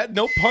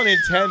no pun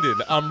intended.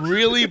 I'm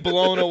really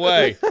blown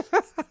away.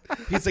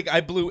 He's like, I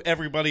blew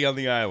everybody on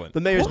the island.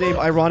 The mayor's name,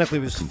 ironically,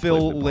 was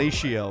Phil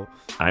Lacio.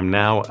 I'm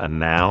now a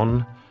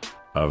noun,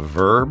 a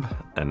verb,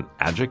 an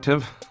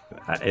adjective.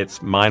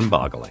 It's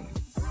mind-boggling.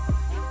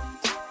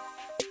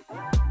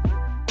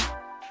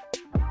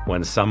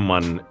 When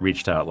someone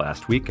reached out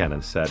last weekend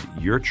and said,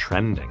 "You're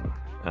trending,"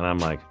 and I'm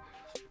like,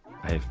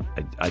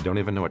 I don't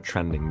even know what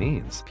trending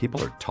means.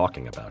 People are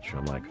talking about you.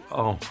 I'm like,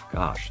 oh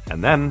gosh.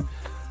 And then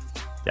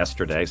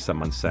yesterday,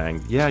 someone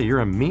saying, "Yeah, you're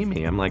a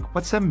meme." I'm like,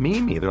 what's a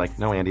meme? They're like,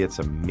 no, Andy, it's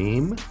a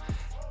meme.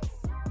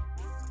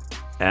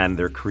 And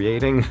they're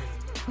creating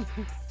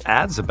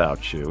ads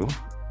about you.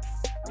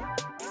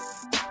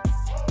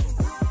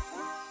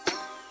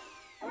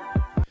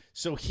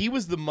 So he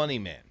was the money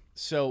man.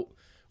 So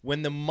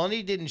when the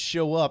money didn't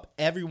show up,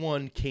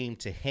 everyone came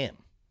to him.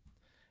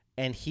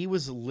 And he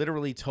was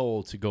literally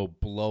told to go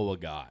blow a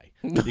guy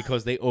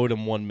because they owed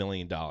him $1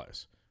 million.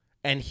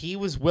 And he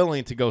was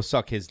willing to go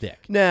suck his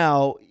dick.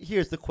 Now,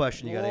 here's the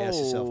question you got to ask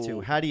yourself,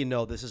 too. How do you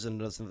know this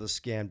isn't another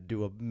scam to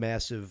do a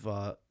massive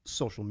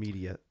social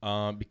media?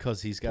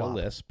 Because he's got a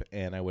lisp,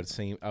 and I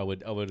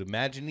would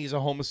imagine he's a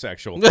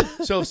homosexual.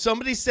 So if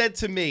somebody said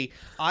to me,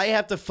 I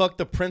have to fuck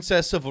the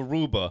Princess of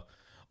Aruba,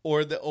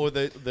 or the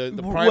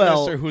Prime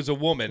Minister who's a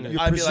woman, you're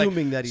I'd be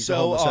presuming like, that he's a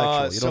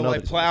homosexual. You don't know I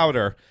this. plowed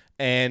her.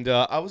 And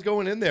I was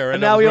going in there,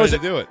 and now I he was owes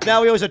ready to do it.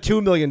 Now he owes a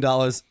 $2 million.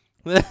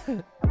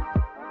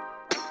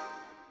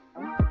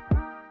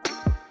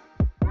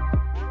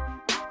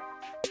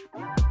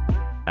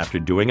 After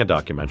doing a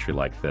documentary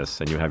like this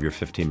and you have your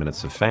 15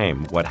 minutes of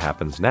fame, what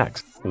happens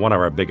next? One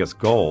of our biggest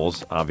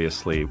goals,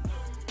 obviously,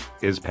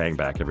 is paying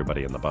back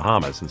everybody in the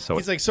Bahamas. And so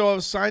he's like, so I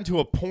was signed to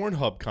a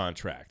Pornhub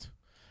contract.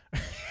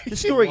 The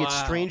story gets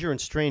stranger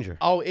and stranger.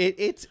 Oh,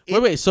 it's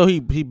wait. So he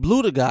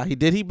blew the guy.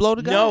 Did he blow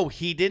the guy? No,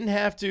 he didn't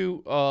have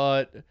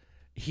to.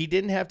 He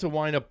didn't have to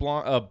wind up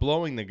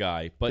blowing the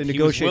guy, but they he was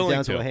negotiate willing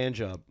down to a hand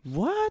job.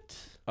 What?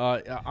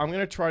 I'm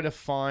gonna try to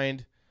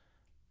find.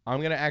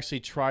 I'm gonna actually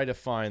try to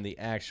find the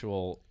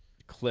actual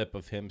clip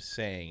of him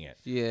saying it.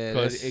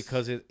 Yeah,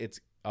 because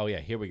it's. Oh yeah,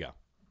 here we go.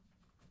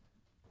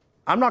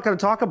 I'm not going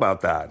to talk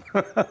about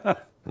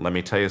that. Let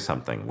me tell you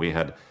something. We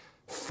had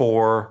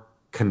 4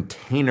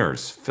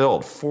 containers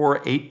filled,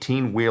 4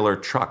 18-wheeler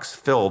trucks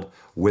filled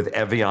with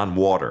Evian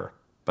water.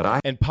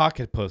 And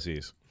pocket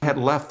pussies. I had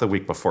left the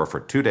week before for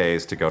 2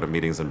 days to go to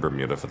meetings in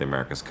Bermuda for the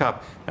America's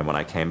Cup. And when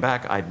I came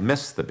back, I'd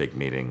missed the big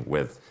meeting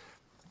with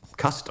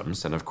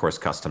Customs. And of course,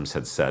 Customs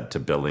had said to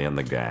Billy and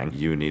the gang,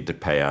 you need to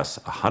pay us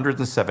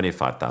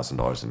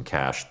 $175,000 in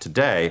cash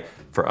today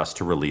for us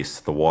to release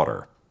the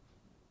water.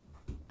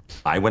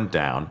 I went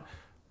down.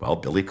 Well,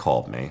 Billy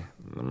called me.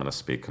 I'm going to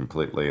speak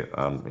completely,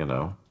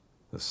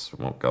 this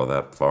won't go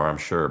that far, I'm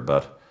sure,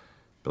 but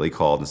Billy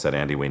called and said,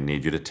 Andy, we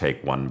need you to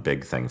take one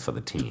big thing for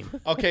the team.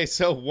 Okay,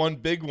 so one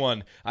big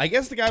one. I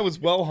guess the guy was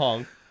well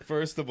hung,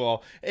 first of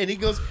all. And he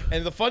goes,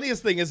 and the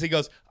funniest thing is he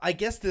goes, I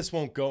guess this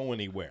won't go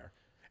anywhere.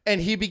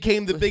 And he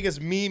became the biggest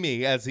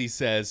meme, as he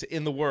says,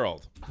 in the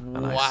world.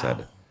 And I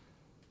said,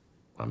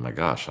 oh my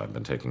gosh, I've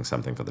been taking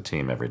something for the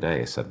team every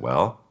day. He said,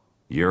 well,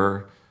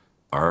 you're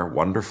our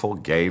wonderful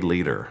gay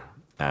leader,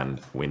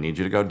 and we need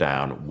you to go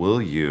down.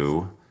 Will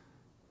you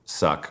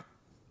suck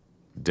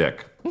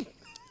dick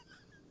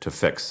to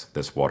fix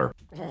this water?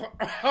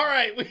 All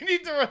right, we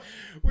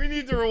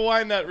need to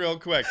rewind that real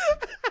quick.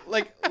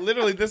 Like,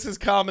 literally, this is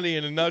comedy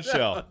in a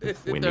nutshell.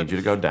 We need you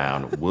to go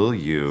down. Will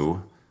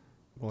you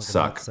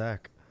suck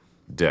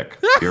dick?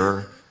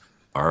 You're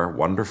our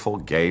wonderful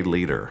gay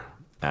leader,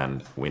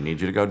 and we need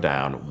you to go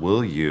down.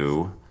 Will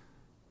you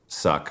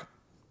suck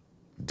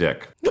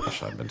dick?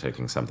 Gosh, I've been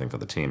taking something for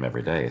the team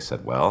every day. He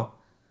said, well,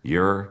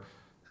 you're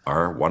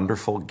our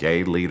wonderful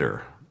gay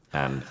leader,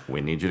 and we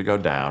need you to go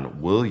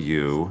down. Will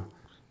you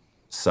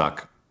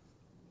suck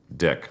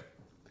dick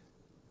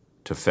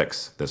to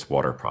fix this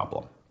water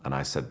problem? And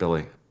I said,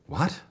 Billy,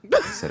 what?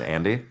 He said,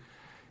 Andy,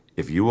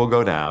 if you will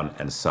go down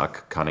and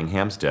suck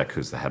Cunningham's dick,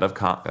 who's the head of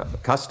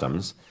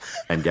Customs,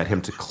 and get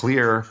him to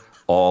clear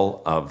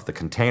all of the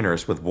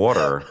containers with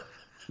water,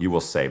 you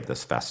will save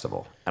this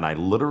festival. And I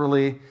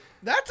literally...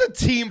 That's a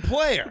team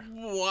player.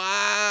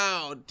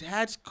 Wow,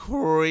 that's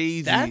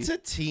crazy. That's a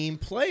team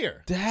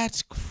player.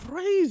 That's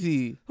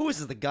crazy. Who is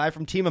this, the guy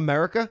from Team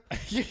America?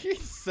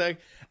 He's like,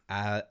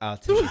 I'll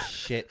take a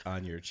shit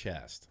on your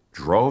chest.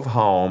 Drove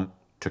home,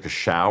 took a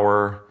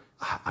shower,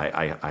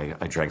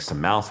 I drank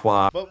some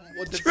mouthwash. But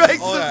Drink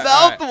some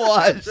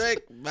mouthwash.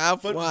 Drink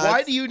mouthwash. But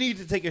why do you need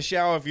to take a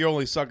shower if you're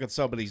only sucking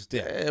somebody's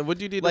dick? What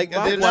do you need like the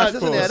they're mouthwash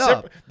not, for? add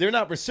up. They're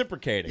not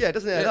reciprocating. Yeah, it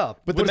doesn't add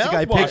up. But What the is the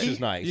guy mouthwash picky? is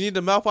nice. You need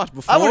the mouthwash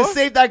before? I would have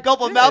saved that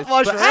gulp of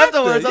mouthwash for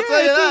afterwards. I'll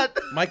tell you that.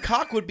 My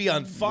cock would be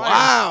on fire.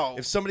 Wow.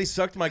 If somebody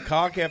sucked my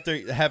cock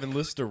after having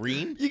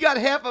Listerine. You got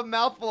half a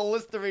mouthful of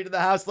Listerine in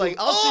the house. Like,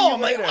 I'll see you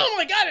later. Oh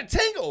my God, it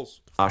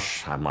tingles.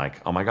 I'm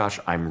like, oh my gosh,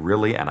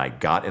 and I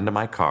got into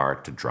my car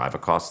to drive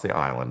across the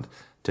island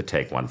to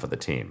take one for the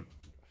team.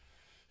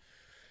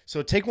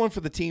 So take one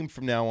for the team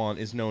from now on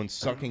is known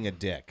sucking a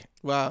dick.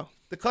 Wow.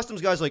 The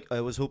customs guy's like,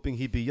 I was hoping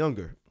he'd be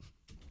younger.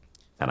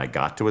 And I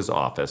got to his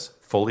office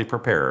fully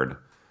prepared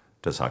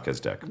to suck his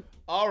dick.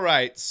 All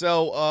right.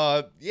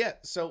 So,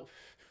 so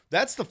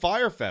that's the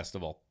Fire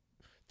Festival.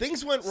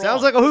 Things went wrong.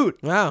 Sounds like a hoot.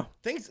 Wow.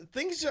 Things.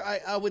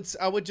 I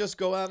would just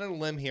go out on a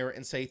limb here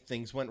and say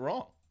things went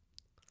wrong.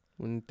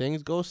 When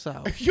things go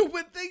sour.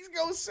 When things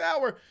go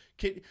sour,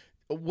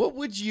 what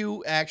would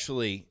you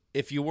actually,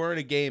 if you weren't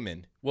a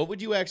gay-man, what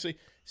would you actually?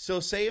 So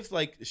say if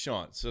like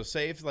Sean,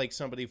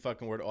 somebody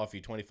fucking were to offer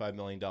you $25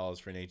 million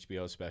for an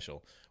HBO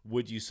special,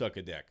 would you suck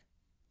a dick?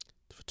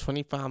 For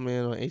 $25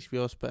 million on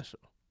HBO special,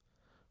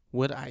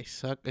 would I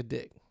suck a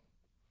dick?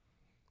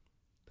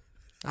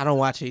 I don't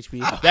watch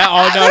HBO.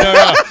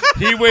 No.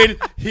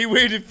 He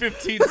waited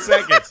 15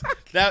 seconds.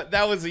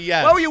 That was a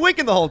yes. Why were you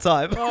winking the whole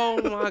time?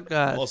 Oh my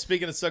God. Well,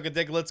 speaking of suck a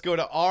dick, let's go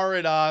to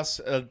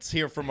Aridas. Let's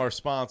hear from our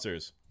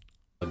sponsors.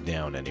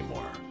 Down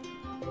anymore.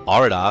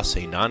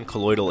 Aridas, a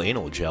non-colloidal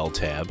anal gel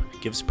tab,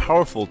 gives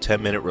powerful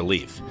 10-minute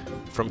relief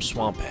from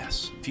swamp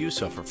ass. If you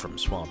suffer from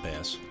swamp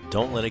ass,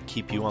 don't let it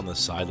keep you on the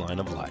sideline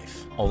of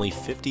life. Only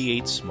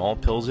 58 small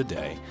pills a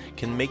day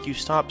can make you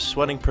stop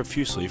sweating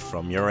profusely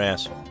from your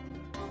asshole.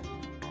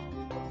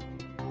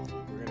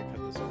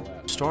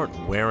 Start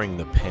wearing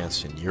the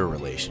pants in your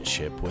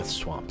relationship with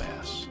swamp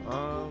ass.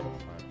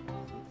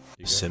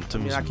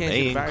 Symptoms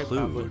may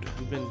include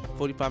we've been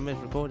 45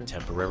 minutes recording.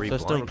 Temporary so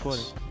still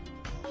blindness,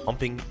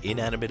 humping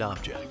inanimate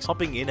objects,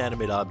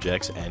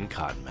 and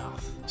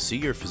cottonmouth. See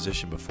your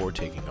physician before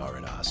taking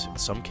Aridas. In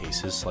some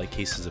cases, slight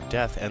cases of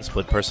death and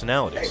split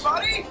personalities. Hey,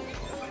 buddy!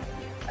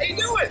 How you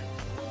doing?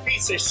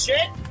 Piece of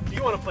shit! Do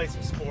you want to play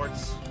some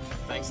sports?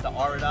 Thanks to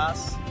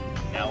Aridas,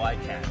 now I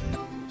can.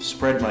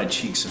 Spread my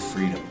cheeks of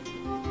freedom.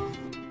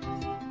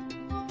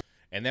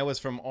 And that was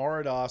from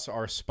Aridas,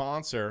 our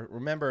sponsor.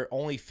 Remember,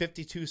 only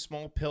 52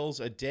 small pills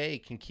a day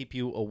can keep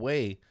you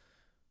away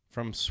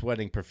from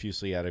sweating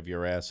profusely out of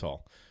your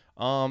asshole.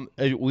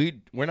 We're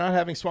not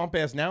having swamp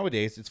ass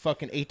nowadays. It's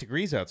fucking 8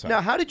 degrees outside.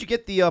 Now, how did you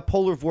get the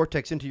polar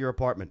vortex into your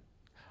apartment?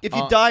 If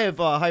you die of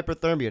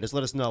hyperthermia, just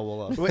let us know.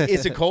 We'll,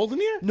 Is it cold in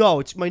here?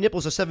 No, my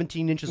nipples are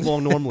 17 inches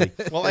long normally.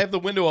 Well, I have the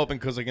window open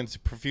because I can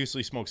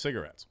profusely smoke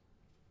cigarettes.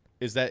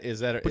 Is that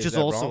which is that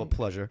also wrong? a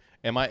pleasure?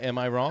 Am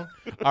I wrong?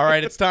 All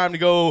right, it's time to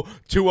go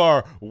to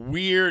our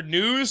weird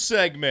news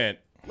segment.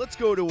 Let's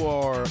go to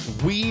our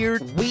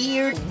weird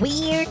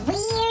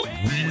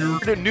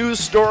news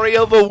story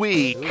of the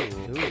week.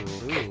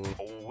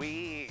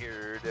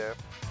 Weird.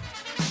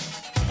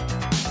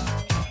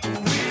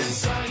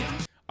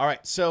 All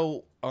right,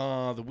 so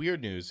the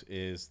weird news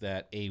is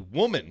that a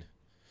woman.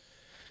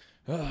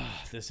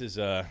 This is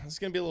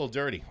gonna be a little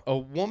dirty. A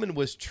woman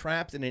was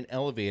trapped in an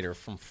elevator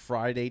from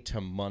Friday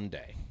to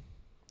Monday.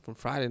 From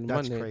Friday to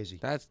That's Monday. crazy.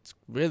 That's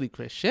really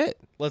crazy. Shit.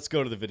 Let's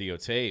go to the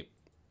videotape.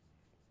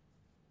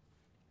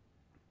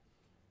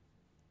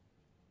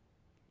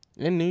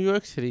 In New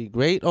York City.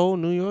 Great old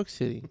New York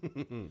City.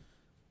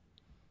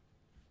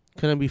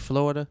 Couldn't be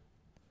Florida.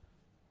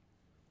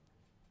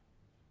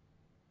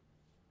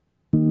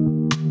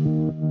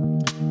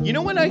 You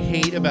know what I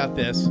hate about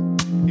this?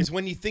 Is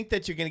when you think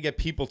that you're going to get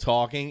people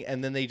talking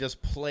and then they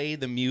just play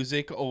the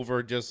music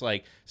over just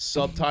like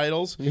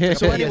subtitles. Yeah.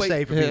 So anyway,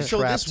 PSA for being so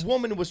trapped. this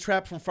woman was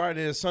trapped from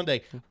Friday to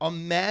Sunday.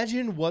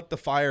 Imagine what the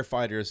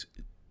firefighters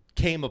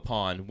came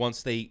upon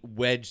once they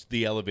wedged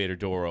the elevator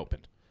door open.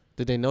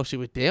 Did they know she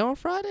was there on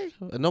Friday?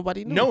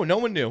 Nobody knew. No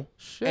one knew.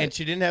 Shit. And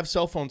she didn't have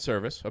cell phone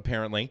service,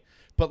 apparently.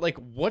 But like,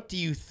 what do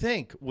you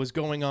think was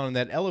going on in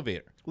that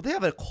elevator? Well, they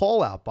have a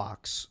call-out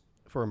box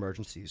for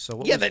emergencies.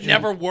 So That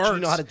never works. Do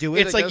you know how to do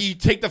it? It's I like guess? you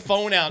take the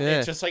phone out and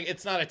it's just like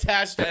it's not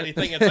attached to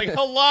anything. It's like,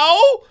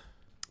 hello?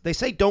 They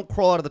say don't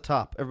crawl out of the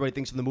top. Everybody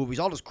thinks in the movies,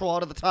 I'll just crawl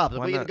out of the top.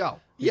 Where you gonna go?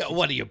 Yeah,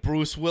 what are you,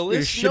 Bruce You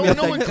Willis? shimmy No up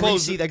that one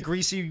closes that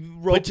greasy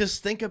rope. But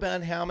just think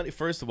about how many.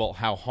 First of all,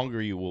 how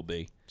hungry you will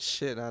be.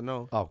 Shit, I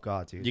know. Oh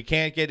God, dude. You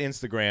can't get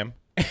Instagram,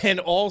 and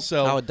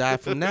also I would die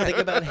from that. Think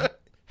about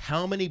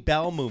how many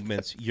bowel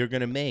movements you're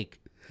gonna make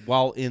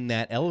while in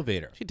that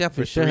elevator. She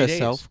definitely for shit 3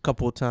 herself days. a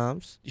couple of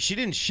times. She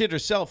didn't shit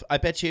herself. I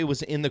bet you it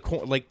was in the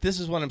corner. Like, this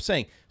is what I'm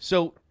saying.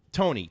 So,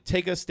 Tony,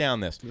 take us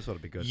down this. This ought to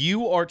be good.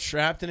 You are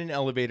trapped in an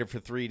elevator for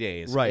 3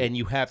 days, Right. and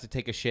you have to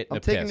take a shit. And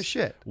I'm taking a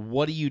shit.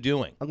 What are you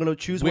doing? I'm gonna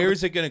choose.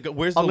 Where's it gonna go?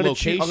 Where's the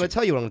location? I'm gonna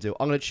tell you what I'm gonna do.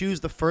 I'm gonna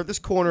choose the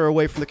furthest corner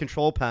away from the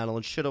control panel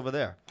and shit over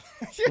there.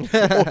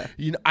 I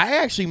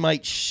actually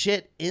might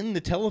shit in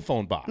the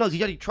telephone box. No, you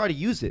gotta try to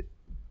use it.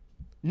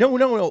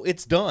 No.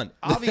 It's done.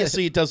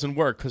 Obviously, it doesn't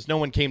work because no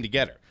one came to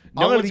get her.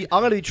 I'm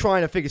gonna be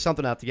trying to figure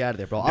something out to get out of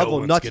there, bro. I'll go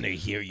one's nuts. gonna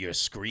hear your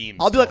screams.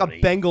 I'll be like Tony.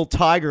 a Bengal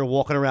tiger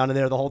walking around in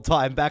there the whole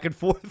time, back and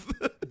forth.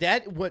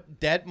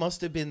 That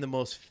must have been the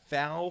most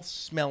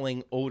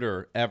foul-smelling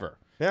odor ever.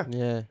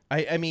 Yeah.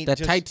 I mean, that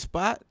just, tight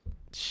spot.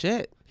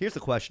 Shit. Here's the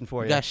question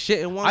for you. You got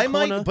shit in one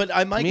corner.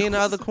 I might. Me in the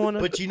other corner.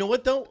 But you know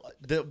what though?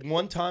 The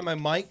one time I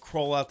might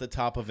crawl out the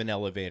top of an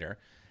elevator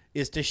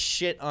is to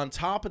shit on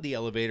top of the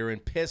elevator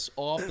and piss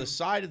off the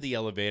side of the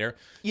elevator.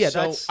 Yeah,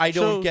 so that's I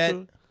don't true, get.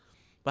 true.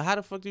 But how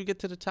the fuck do you get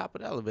to the top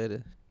of the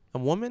elevator? A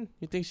woman?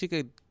 You think she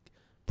could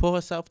pull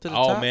herself to the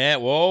top? Oh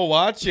man, whoa!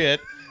 Watch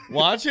it,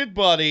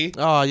 buddy.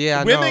 Oh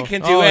yeah, I women know.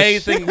 can do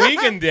anything we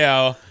can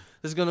do.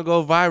 It's gonna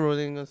go viral.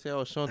 They're gonna say,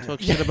 "Oh, Sean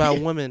talks shit about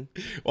women."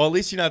 Well, at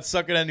least you're not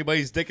sucking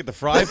anybody's dick at the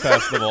Fry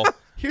Festival.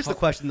 Here's the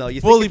question though: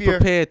 you fully think if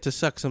prepared to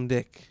suck some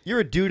dick.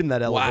 You're a dude in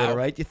that elevator, Wow.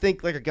 right? You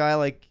think like a guy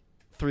like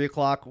 3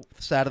 o'clock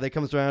Saturday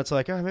comes around, it's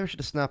like, oh, maybe I should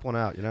just snap one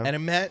out, you know?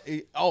 And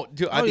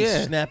I'd be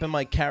snapping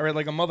my carrot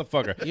like a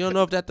motherfucker. You don't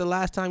know if that's the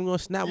last time you're gonna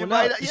snap one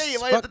might, out. yeah, you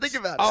might have to think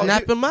about it.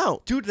 Snap him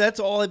out, dude. That's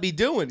all I'd be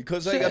doing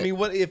because I Shit. mean,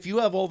 what if you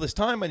have all this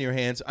time on your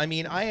hands? I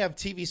mean, I have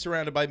TV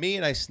surrounded by me,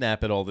 and I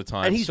snap it all the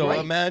time. And he's so right.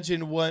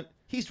 Imagine what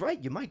he's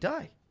right. You might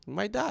die. You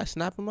might die.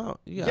 Snap him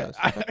out. You don't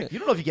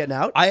know if you're getting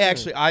out.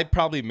 I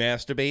probably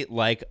masturbate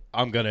like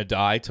I'm gonna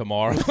die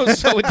tomorrow,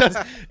 so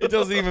it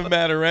doesn't even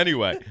matter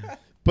anyway.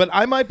 But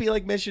I might be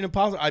like Mission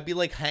Impossible. I'd be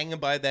like hanging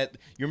by that.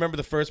 You remember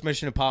the first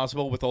Mission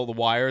Impossible with all the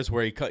wires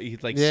where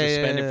he's like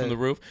suspended from the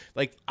roof?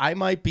 Like I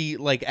might be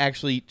like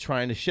actually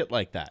trying to shit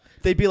like that.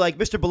 They'd be like,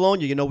 Mr.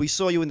 Bologna, you know, we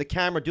saw you in the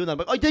camera doing that. I'm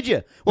like, oh, did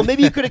you? Well,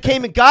 maybe you could have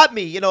came and got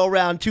me, you know,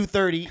 around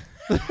 2:30.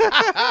 Instead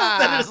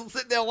of just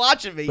sitting there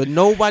watching me. But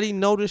nobody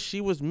noticed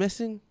she was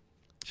missing.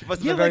 She must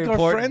have Yeah, been very like our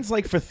important. friends,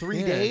 like for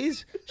 3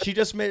 days. She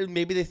just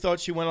maybe they thought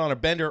she went on a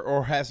bender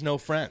or has no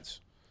friends.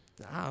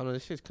 I don't know.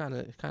 This shit's kind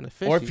of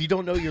fishy. Or if you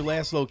don't know your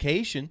last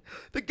location.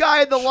 The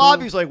guy in the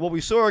lobby's like, well, we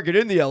saw her get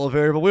in the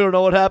elevator, but we don't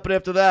know what happened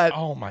after that.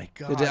 Oh, my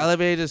God. Did the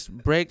elevator just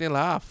break? They're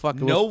like, fuck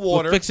it. No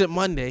water. We'll fix it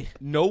Monday.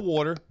 No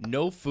water,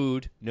 no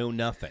food, no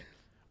nothing.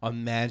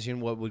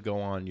 Imagine what would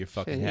go on in your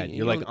fucking Shit, head. you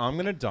You're like, don't- I'm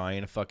going to die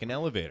in a fucking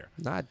elevator.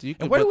 Nah, dude.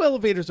 And why do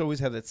elevators always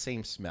have that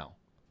same smell?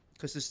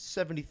 Because there's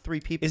 73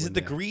 people Is in it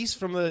the there. grease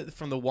from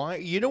the wire?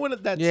 You know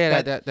what that's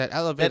that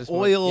elevator that smell.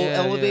 oil Yeah,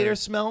 elevator yeah.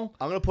 smell?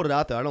 I'm going to put it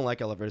out there. I don't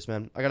like elevators,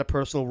 man. I got a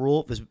personal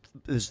rule. If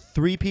there's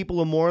 3 people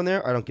or more in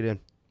there, I don't get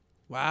in.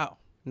 Wow.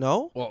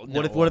 No? Well,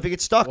 What if it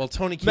gets stuck? Well,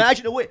 Tony keeps...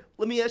 Imagine, wait,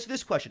 let me ask you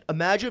this question.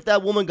 Imagine if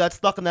that woman got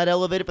stuck in that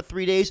elevator for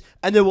 3 days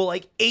and there were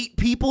like 8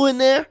 people in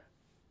there.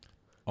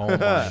 Oh,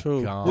 my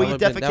True. God. Were you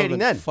That would've defecating been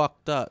then?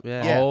 Fucked up,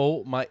 yeah.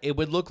 Oh, my. It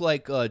would look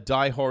like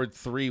Die Hard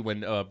 3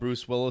 when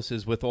Bruce Willis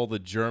is with all the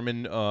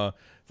German...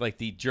 like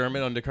the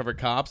German undercover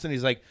cops, and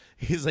he's like,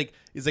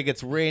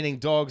 it's raining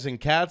dogs and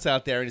cats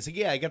out there, and he's like,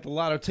 yeah, I got the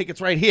lotto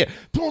tickets right here.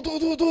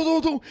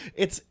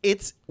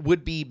 It's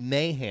would be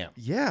mayhem.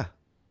 Yeah.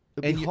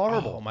 It'd be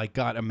horrible. Oh my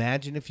God!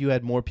 Imagine if you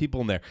had more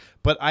people in there.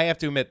 But I have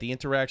to admit, the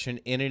interaction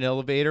in an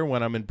elevator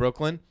when I'm in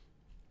Brooklyn,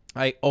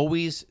 I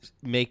always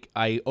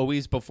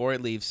before I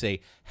leave say,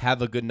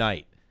 "Have a good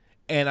night,"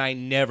 and I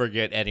never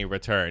get any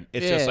return.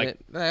 It's just like,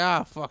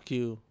 fuck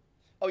you.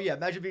 Oh, yeah.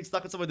 Imagine being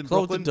stuck with someone in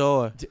Close Brooklyn. the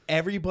door.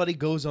 everybody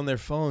goes on their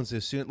phones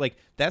as soon. Like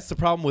that's the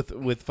problem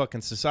with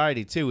fucking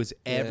society too. Is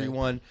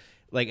everyone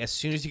like as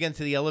soon as you get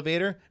into the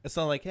elevator, it's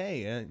not like,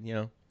 hey,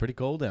 pretty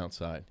cold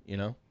outside, you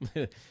know.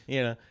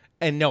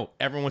 And no,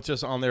 everyone's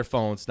just on their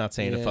phones, not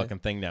saying a fucking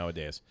thing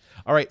nowadays.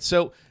 All right,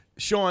 so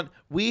Sean,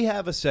 we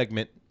have a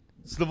segment.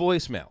 It's the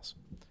voicemails.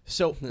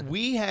 So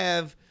we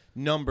have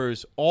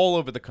numbers all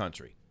over the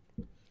country.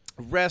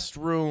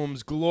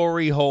 Restrooms,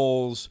 glory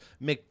holes,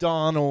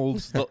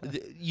 McDonald's,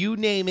 you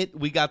name it,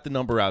 we got the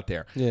number out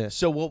there. Yeah.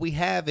 So what we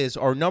have is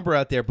our number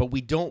out there, but we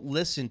don't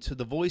listen to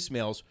the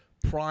voicemails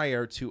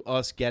prior to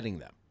us getting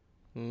them.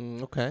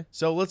 Okay.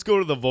 So let's go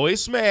to the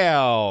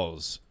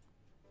voicemails.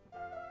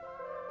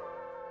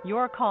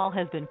 Your call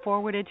has been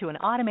forwarded to an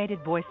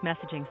automated voice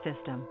messaging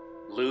system.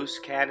 Loose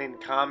Cannon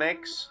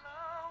Comics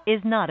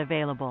Is not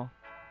available.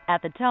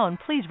 At the tone,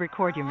 please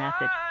record your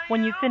message.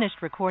 When you've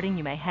finished recording,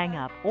 you may hang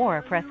up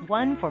or press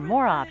 1 for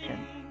more options.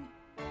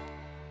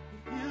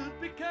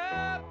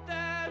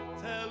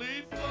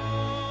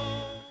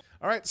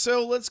 All right,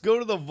 so let's go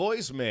to the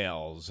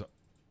voicemails.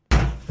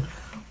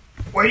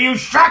 Will you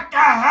shut the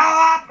hell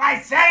up?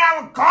 I said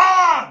I would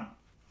call him!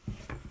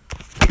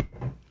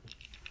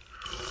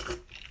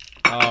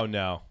 Oh,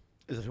 no.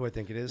 Is this who I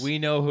think it is? We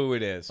know who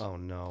it is. Oh,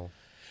 no.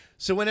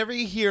 So whenever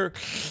you hear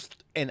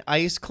an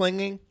ice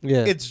clinging,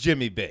 Yeah. it's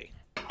Jimmy B.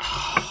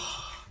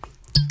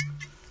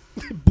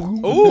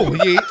 Ooh,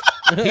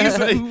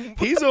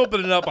 he's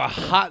opening up a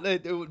hot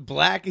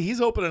black. He's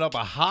opening up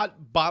a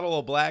hot bottle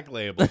of Black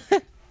Label.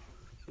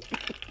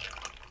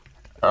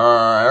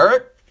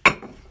 Eric?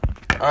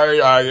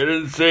 You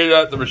didn't see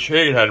that the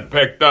machine had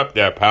picked up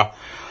there, pal.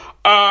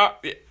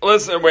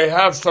 Listen, we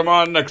have some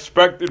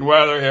unexpected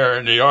weather here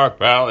in New York,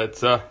 pal.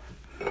 It's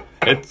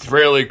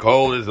really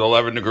cold. It's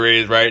 11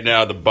 degrees right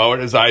now. The boat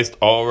is iced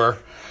over.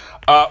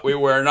 We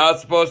were not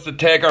supposed to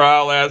take her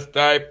out last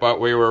night, but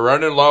we were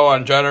running low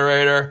on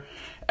generator,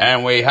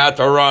 and we had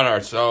to run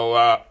her.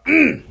 So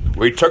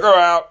we took her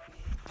out.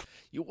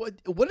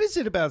 What is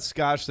it about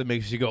Scotch that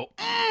makes you go,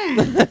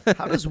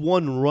 How does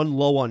one run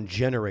low on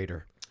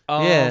generator?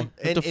 What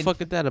the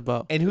fuck is that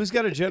about? And who's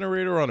got a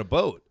generator on a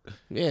boat?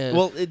 Yeah.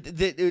 Well,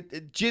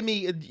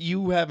 Jimmy,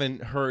 you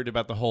haven't heard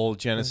about the whole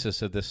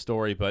genesis of this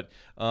story, but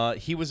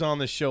he was on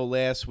the show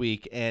last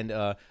week, and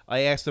I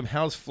asked him,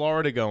 how's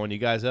Florida going? You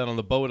guys out on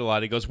the boat a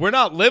lot? He goes, we're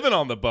not living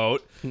on the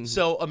boat.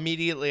 So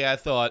immediately I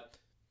thought,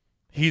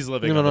 he's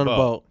living on the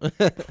boat.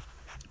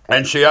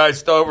 And she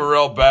iced over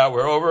real bad.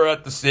 We're over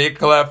at the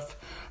Seacliff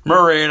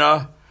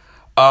Marina.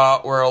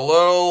 We're a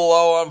little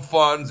low on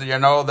funds. You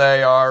know,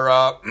 they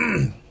are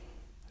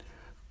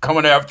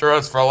coming after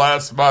us for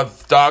last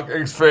month's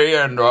dockings fee,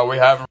 and we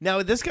haven't.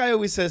 Now, this guy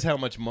always says how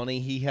much money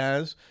he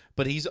has,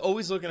 but he's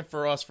always looking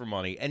for us for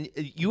money. And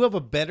you have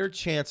a better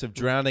chance of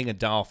drowning a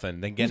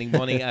dolphin than getting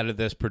money out of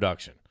this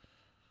production.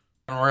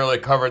 Really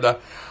covered that.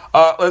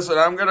 Listen,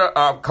 I'm going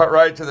to cut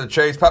right to the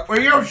chase. Will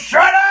you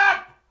shut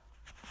up?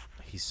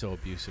 He's so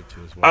abusive to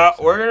his wife.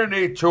 We're going to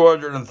need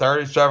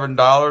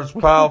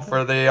 $237, pal,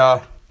 for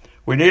the...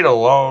 we need a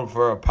loan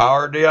for a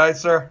power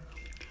de-icer.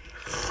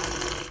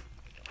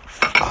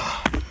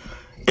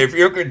 If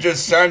you could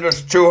just send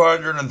us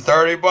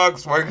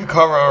 $230, we can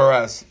cover the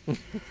rest.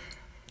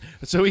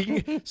 So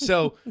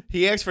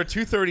he asked for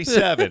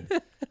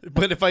 $237,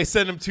 but if I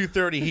send him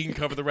 $230, he can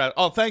cover the rest.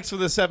 Oh, thanks for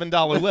the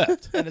 $7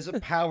 lift. And it's a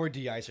power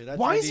de-icer. That's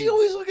Why is he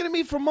always looking at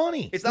me for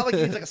money? It's not like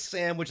he needs like a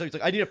sandwich. Like,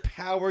 I need a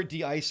power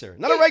de-icer,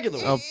 not a regular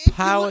one. A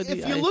power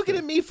If you're looking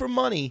at me for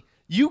money,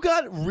 you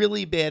got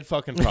really bad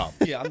fucking problems.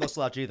 Yeah, I'm no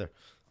slouch either.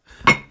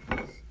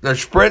 The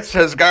spritz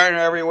has gotten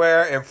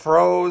everywhere. It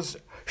froze.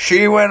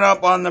 She went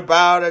up on the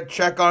bow to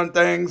check on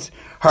things.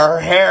 Her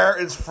hair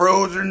is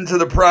frozen to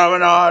the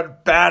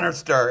promenade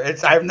banister.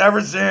 I've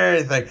never seen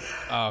anything.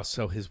 Oh,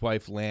 so his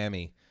wife,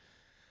 Lammy.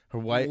 Her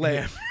wife.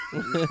 Lamb.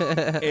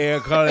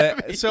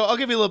 So I'll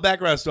give you a little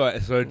background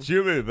story. So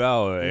Jimmy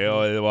Bauer, he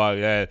always walked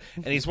in,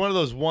 and he's one of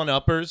those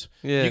one-uppers.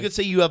 Yeah. You could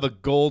say you have a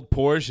gold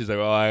Porsche. He's like,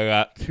 oh, I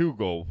got 2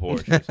 gold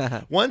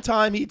Porsches. One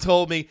time he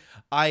told me,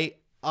 I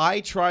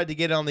tried to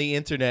get on the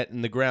internet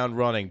in the ground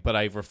running, but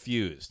I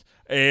refused.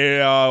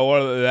 And,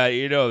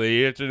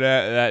 the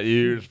internet that you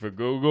use for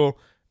Google?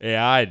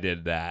 Yeah, I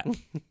did that. And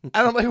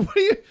I'm like,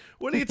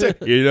 what are you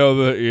talking? You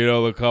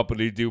know the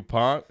company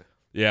DuPont?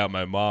 Yeah,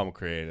 my mom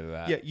created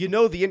that. Yeah, you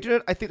know the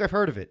internet? I think I've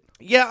heard of it.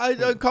 Yeah,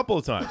 a couple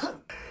of times.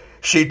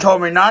 She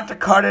told me not to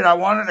cut it. I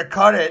wanted to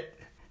cut it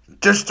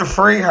just to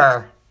free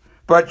her.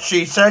 But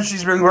she said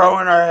she's been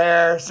growing her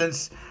hair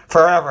since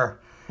forever.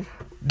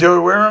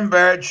 Dude, we're in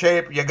bad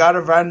shape. You got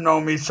to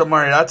Venmo me some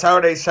money. That's how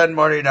they send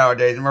money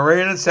nowadays.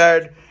 Marina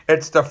said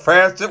it's the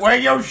fastest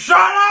way. You shut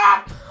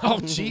up! Oh,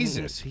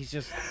 Jesus. He's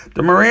just...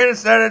 The Marina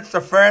said it's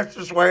the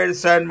fastest way to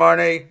send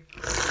money.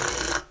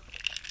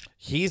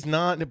 He's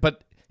not,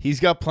 but he's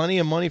got plenty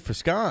of money for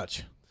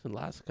Scotch. A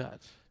lot of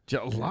Scotch.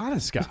 A lot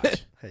of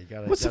Scotch. Hey,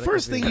 what's the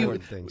first thing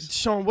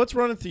Sean, what's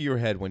running through your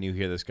head when you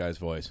hear this guy's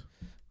voice?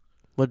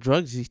 What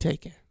drugs is he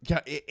taking?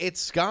 Yeah,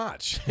 it's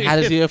Scotch. How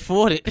does he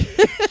afford it?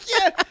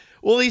 Yeah.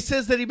 Well, he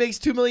says that he makes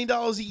 $2 million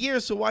a year,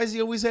 so why is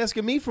he always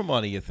asking me for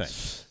money, you think?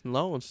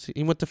 Loans.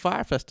 He went to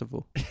Fire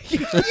Festival.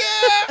 Yeah.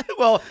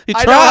 Well, he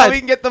I tried. know how he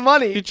can get the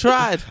money. He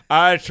tried.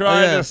 I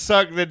tried to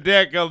suck the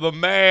dick of the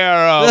mayor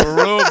of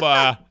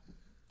Aruba.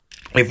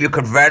 If you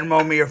could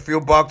Venmo me a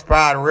few bucks,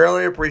 pal, I'd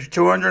really appreciate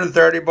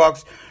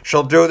 $230.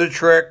 She'll do the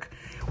trick.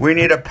 We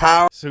need a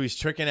power. So he's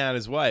tricking out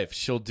his wife.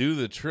 She'll do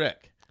the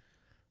trick.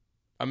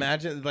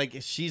 Imagine, like,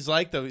 she's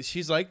like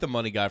the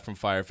money guy from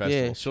Fire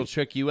Festival. Yeah, She'll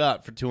trick you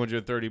out for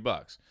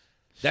 $230.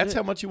 That's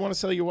how much you want to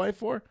sell your wife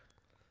for?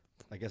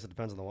 I guess it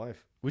depends on the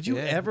wife. Would you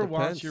ever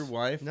watch your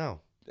wife No.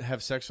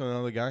 have sex with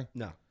another guy?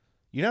 No.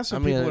 You know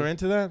some people are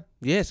into that?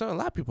 Yeah, a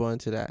lot of people are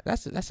into that.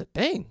 That's a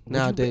thing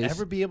nowadays. You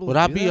ever be able to Would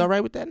I do be that? all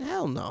right with that?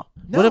 Hell no.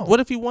 No.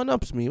 What if he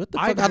one-ups me? What the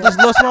fuck? I just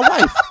lost my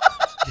wife.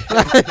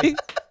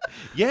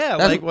 Yeah,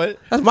 that's, like what?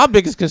 That's my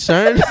biggest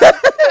concern.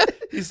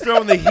 He's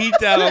throwing the heat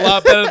down a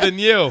lot better than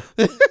you.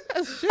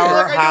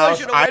 Our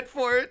house, went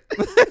for it.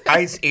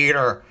 ice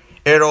eater.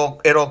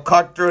 It'll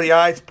cut through the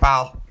ice,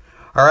 pal.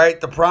 All right,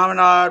 the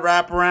promenade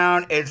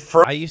wraparound is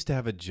free. I used to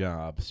have a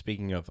job.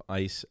 Speaking of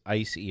ice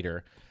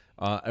eater,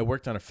 I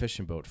worked on a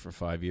fishing boat for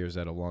 5 years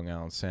out of Long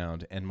Island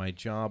Sound, and my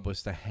job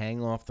was to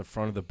hang off the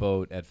front of the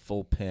boat at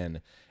full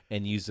pin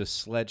and use a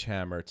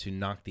sledgehammer to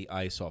knock the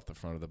ice off the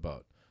front of the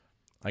boat.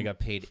 I got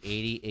paid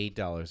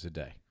 $88 a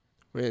day.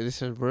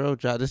 This is a real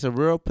job. This is a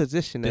real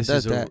position that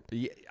does that.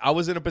 I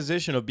was in a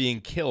position of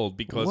being killed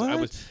because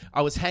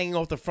I was hanging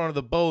off the front of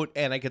the boat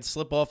and I could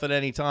slip off at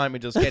any time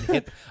and just get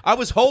hit. I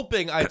was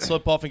hoping I'd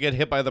slip off and get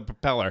hit by the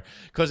propeller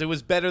because it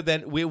was better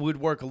than we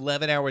would work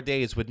 11-hour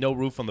days with no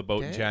roof on the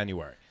boat in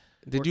January.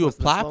 Did you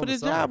apply for the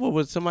job, or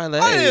was somebody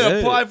like, I didn't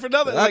apply for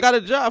nothing. I got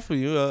a job for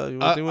you. You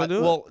want to do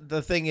it? Well,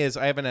 the thing is,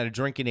 I haven't had a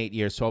drink in 8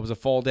 years, so I was a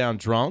fall-down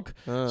drunk.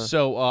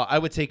 So I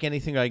would take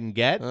anything I can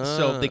get.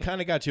 So they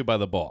kind of got you by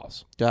the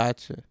balls.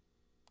 Gotcha.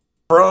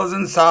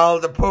 frozen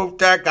solid. The poop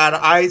deck got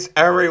ice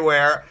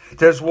everywhere.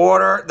 There's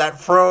water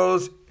that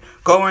froze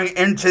going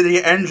into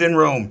the engine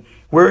room.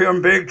 We're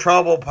in big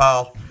trouble,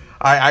 pal.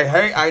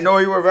 I know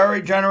you were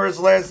very generous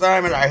last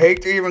time, and I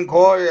hate to even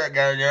call you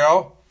again, you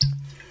know?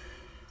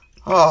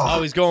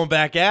 Oh, he's going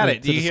back at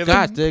it. Do you hear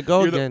Scotch, the, there you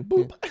go hear the again.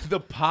 boop, the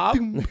pop?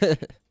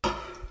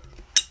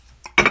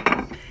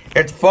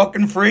 It's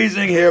fucking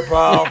freezing here,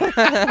 pal.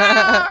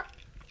 I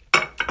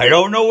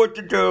don't know what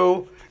to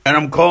do, and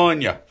I'm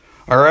calling you.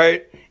 All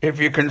right? If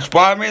you can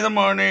spot me the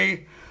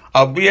money,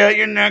 I'll be at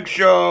your next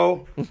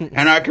show,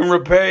 and I can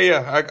repay you.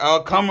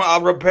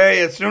 I'll repay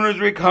you as soon as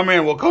we come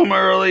in. We'll come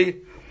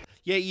early.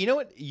 Yeah, you know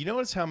what? You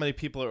notice how many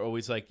people are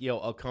always like, "Yo,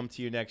 I'll come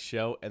to your next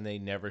show," and they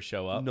never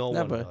show up. No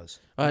Never. one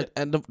does.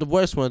 And the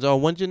worst ones. Oh,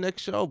 when's your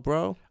next show,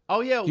 bro? Oh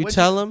yeah, You when's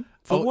tell your- them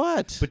for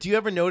what? But do you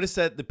ever notice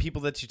that the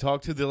people that you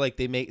talk to,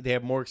 they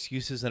have more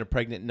excuses than a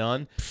pregnant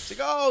nun? It's like,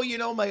 oh, you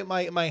know,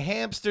 my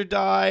hamster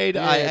died.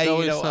 Yeah, it's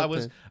always I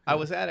was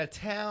something. out of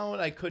town.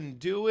 I couldn't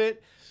do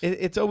it.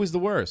 It's always the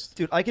worst.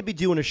 Dude, I could be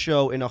doing a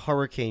show in a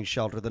hurricane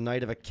shelter the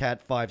night of a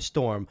Cat 5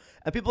 storm,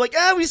 and people are like,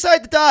 we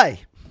decided to die.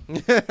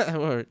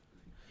 Word.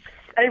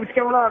 Hey, what's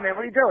going on, man?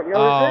 What are you doing? You know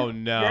Oh, what this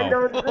is? no. Yeah, you know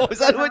what this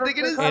Is that what I think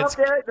it is?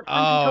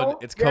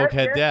 It's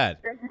Cokehead Dad.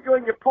 Yeah, you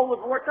doing your polar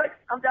vortex?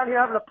 I'm down here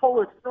having a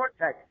polar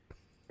vortex.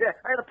 Yeah,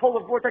 I had a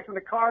polar vortex in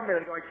the car a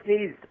minute ago. I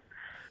sneezed.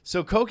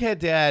 So Cokehead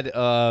Dad,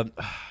 how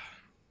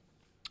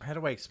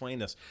do I explain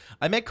this?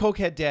 I met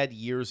Cokehead Dad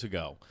years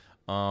ago,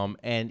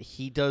 and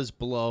he does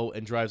blow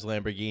and drives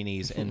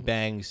Lamborghinis and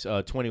bangs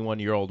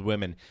 21-year-old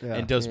women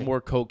and does more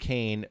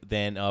cocaine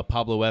than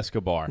Pablo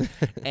Escobar.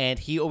 And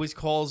he always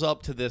calls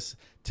up to this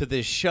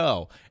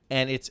show,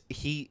 and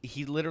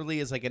he literally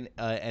is like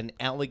an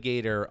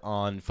alligator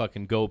on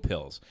fucking Go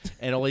pills,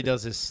 and all he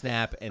does is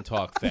snap and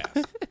talk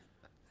fast.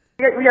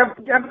 We have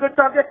a good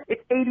time there.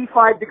 It's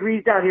 85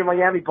 degrees down here in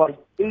Miami, buddy.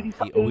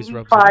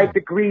 85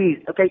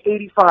 degrees. Okay,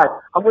 85.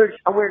 I'm wearing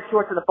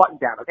shorts and a button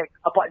down. Okay,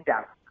 a button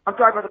down. I'm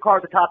driving the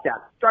car with the top down.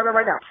 Driving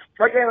right now.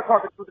 Right there in the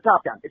car with the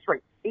top down. It's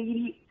right.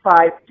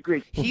 85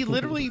 degrees. He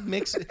literally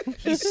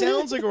he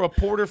sounds like a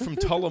reporter from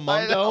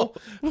Telemundo,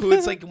 who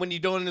it's like when you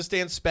don't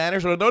understand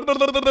Spanish.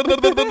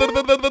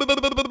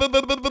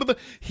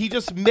 He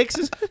just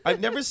mixes. I've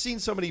never seen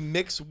somebody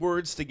mix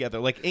words together.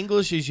 Like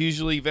English is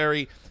usually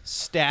very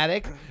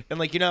static, and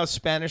like, you know how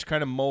Spanish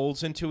kind of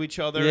molds into each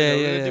other.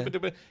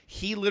 Yeah.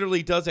 He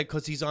literally does that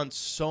because he's on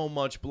so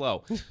much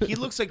blow. He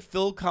looks like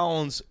Phil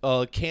Collins'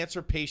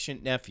 cancer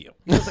patient nephew.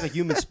 He looks like a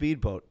human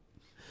speedboat.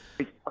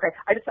 Okay,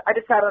 I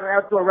just had an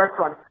outdoor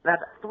restaurant and I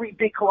had 3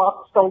 big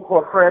colossal stone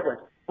cold crabs.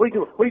 What do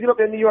you do up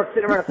in New York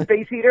sitting around a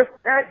space heater?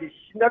 You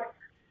schnook.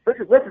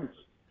 Listen.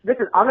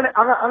 I'm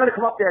gonna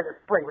come up there in the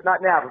spring, but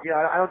not now. But you know,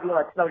 I don't do all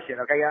that snow shit.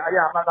 Okay, yeah, I'm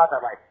not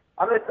that way.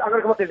 I'm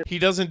gonna come up there. He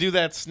doesn't do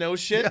that snow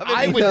shit.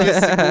 I would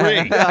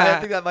disagree. Yeah, I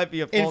think that might be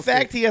a false In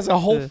fact, he has a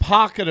whole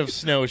pocket of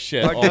snow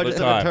shit all the judges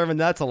have time. determined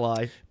that's a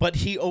lie. But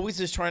he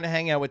always is trying to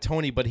hang out with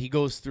Tony, but he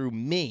goes through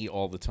me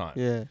all the time.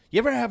 Yeah. You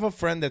ever have a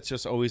friend that's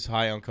just always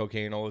high on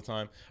cocaine all the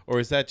time, or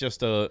is that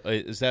just our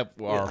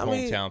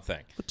hometown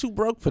thing? We're too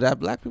broke for that.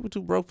 Black people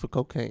too broke for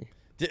cocaine.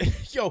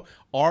 Yo,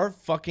 our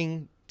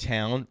fucking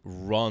town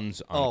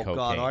runs on cocaine. Oh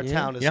God, our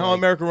town is. You know how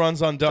America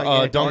runs on Dunkin'?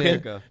 No. It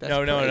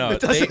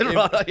doesn't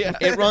run. Yeah.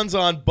 It runs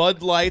on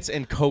Bud Lights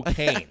and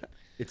cocaine.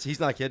 He's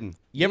not kidding.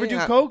 You ever do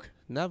coke?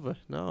 Never.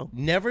 No.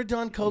 Never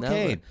done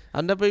cocaine. Never.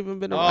 I've never even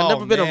been. Oh, I've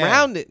never been man.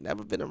 around it.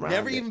 Never been around.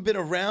 Never it. even been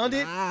around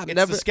it. Nah, It's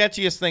never- the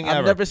sketchiest thing ever.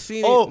 I've never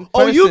seen it. in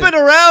Oh, you've person.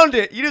 been around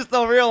it. You just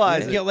don't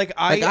realize it. Yeah, like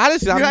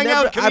honestly, you I've hang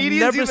out with I've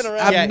comedians, never, you've been around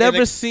I've Yeah, never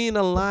and seen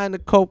a line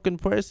of coke in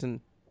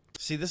person.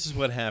 See, this is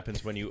what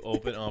happens when you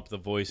open up the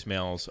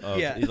voicemails of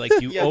Yeah. like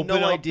you have open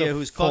no up idea the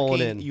who's calling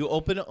fucking- in. You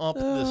open up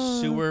the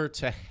sewer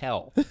to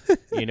hell.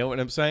 You know what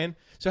I'm saying?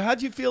 So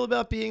how'd you feel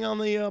about being on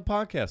the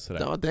podcast today?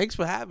 No, thanks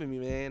for having me,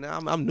 man.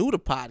 I'm new to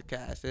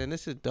podcasts, and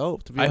this is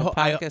dope to be I on a ho-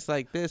 podcast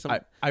like this.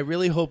 I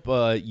really hope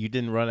you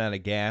didn't run out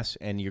of gas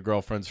and your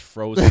girlfriend's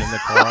frozen in the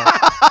car.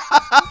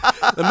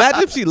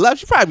 Imagine if she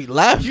left. She probably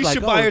left. You like,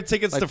 should buy her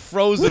tickets to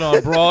Frozen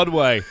on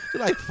Broadway. She's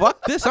like,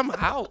 fuck this, I'm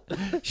out.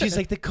 She's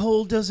like, the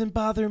cold doesn't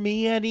bother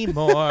me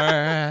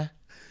anymore.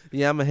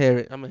 Yeah, I'm gonna hear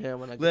it. I'm gonna hear it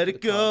when I get Let to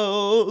it the car.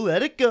 go.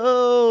 Let it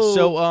go.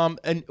 So,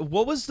 and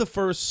what was the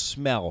first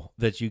smell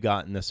that you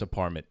got in this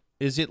apartment?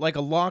 Is it like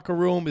a locker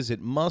room? Is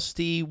it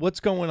musty? What's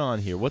going on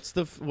here? What's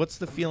the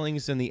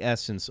feelings and the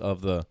essence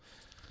of the?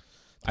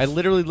 I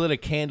literally lit a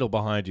candle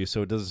behind you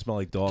so it doesn't smell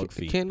like dog The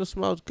feet. candle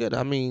smells good.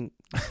 I mean,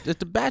 it's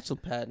the bachelor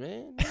pad,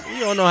 man.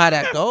 You don't know how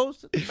that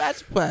goes. It's the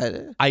bachelor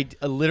pad. I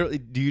literally.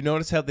 Do you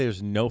notice how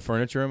there's no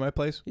furniture in my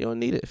place? You don't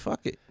need it.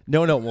 Fuck it.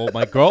 No. Well,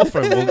 my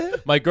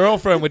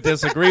girlfriend would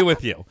disagree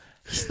with you.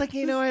 She's like,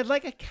 I'd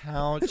like a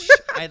couch.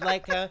 I'd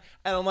like and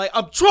I'm like,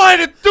 I'm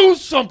trying to do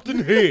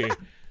something here.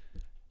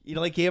 You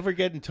know, like you ever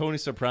get in Tony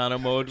Soprano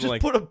mode? Just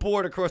like, put a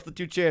board across the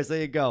 2 chairs. There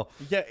you go.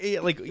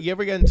 Yeah, like you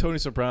ever get in Tony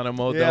Soprano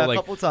mode? Yeah, though? Like,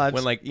 a couple times.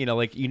 When like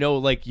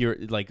you're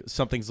like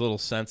something's a little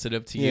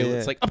sensitive to you. Yeah.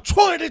 It's like I'm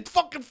trying to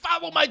fucking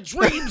follow my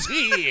dreams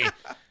here.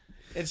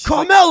 It's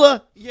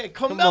Carmella. Yeah,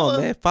 Come Carmella.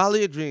 on, man. Follow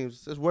your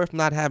dreams. It's worth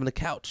not having a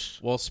couch.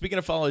 Well, speaking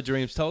of follow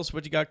dreams, tell us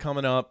what you got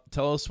coming up.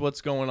 Tell us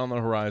what's going on the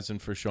horizon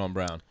for Sean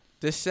Brown.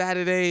 This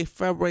Saturday,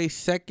 February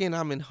 2nd,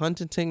 I'm in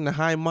Huntington, the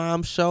High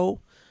Mom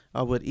Show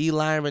with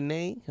Eli and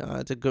Renee.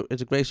 It's a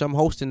great show. I'm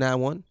hosting that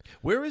one.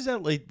 Where is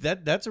that? Like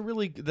that's a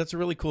really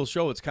cool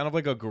show. It's kind of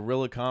like a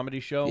guerrilla comedy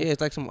show. Yeah, it's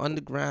like some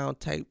underground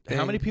type thing.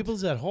 How many people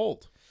does that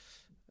hold?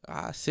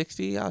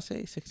 60, I'll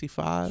say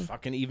 65.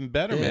 Fucking even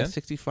better, Yeah, man.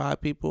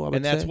 65 people. I would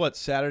And that's say. what,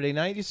 Saturday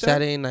night? You said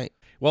Saturday night.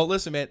 Well,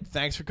 listen, man.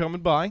 Thanks for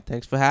coming by.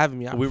 Thanks for having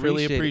me. We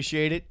really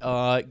appreciate it.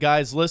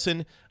 Guys,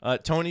 listen.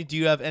 Tony, do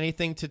you have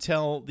anything to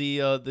tell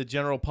the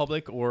general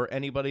public or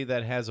anybody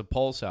that has a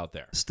pulse out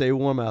there? Stay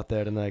warm out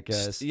there tonight,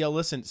 guys. Yeah,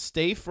 listen.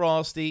 Stay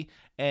frosty,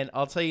 and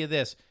I'll tell you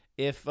this.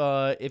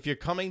 If you're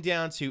coming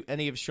down to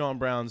any of Sean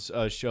Brown's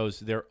shows,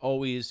 they're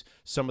always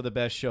some of the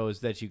best shows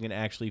that you can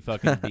actually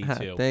fucking be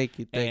to. Thank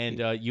you.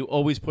 You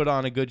always put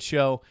on a good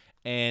show.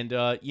 And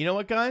you know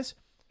what, guys?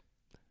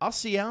 I'll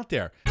see you out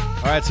there.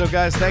 All right, so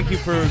guys, thank you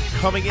for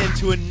coming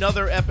into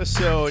another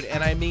episode,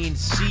 and I mean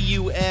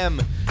CUM.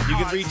 You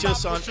can reach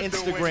us on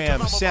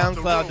Instagram,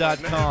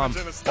 SoundCloud.com.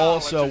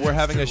 Also, we're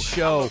having a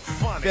show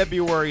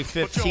February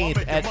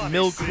 15th at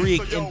Mill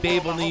Creek in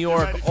Bayville, New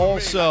York.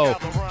 Also,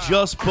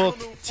 just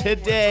booked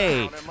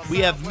today. We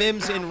have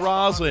Mims in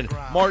Roslyn,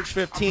 March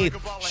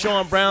 15th.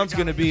 Sean Brown's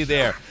going to be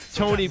there.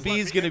 Tony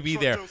B's going to be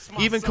there.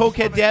 Even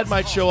Cokehead Dad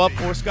might show up,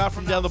 or Scott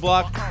from down the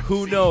block.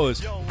 Who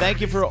knows?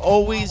 Thank you for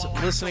always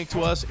listening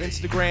to us.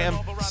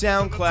 Instagram,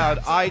 SoundCloud,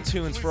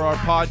 iTunes for our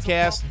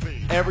podcast.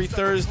 Every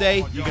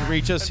Thursday, you can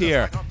reach us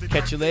here.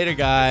 Catch you later,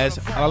 guys.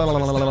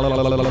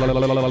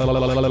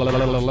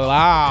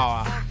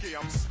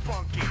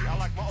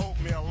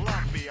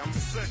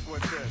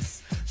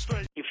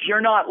 If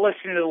you're not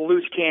listening to the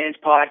Loose Cannons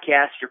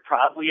podcast, you're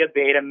probably a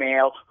beta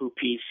male who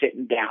pees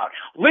sitting down.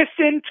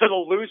 Listen to the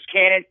Loose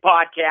Cannons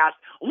podcast.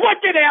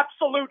 Look at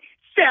Absolute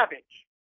Savage.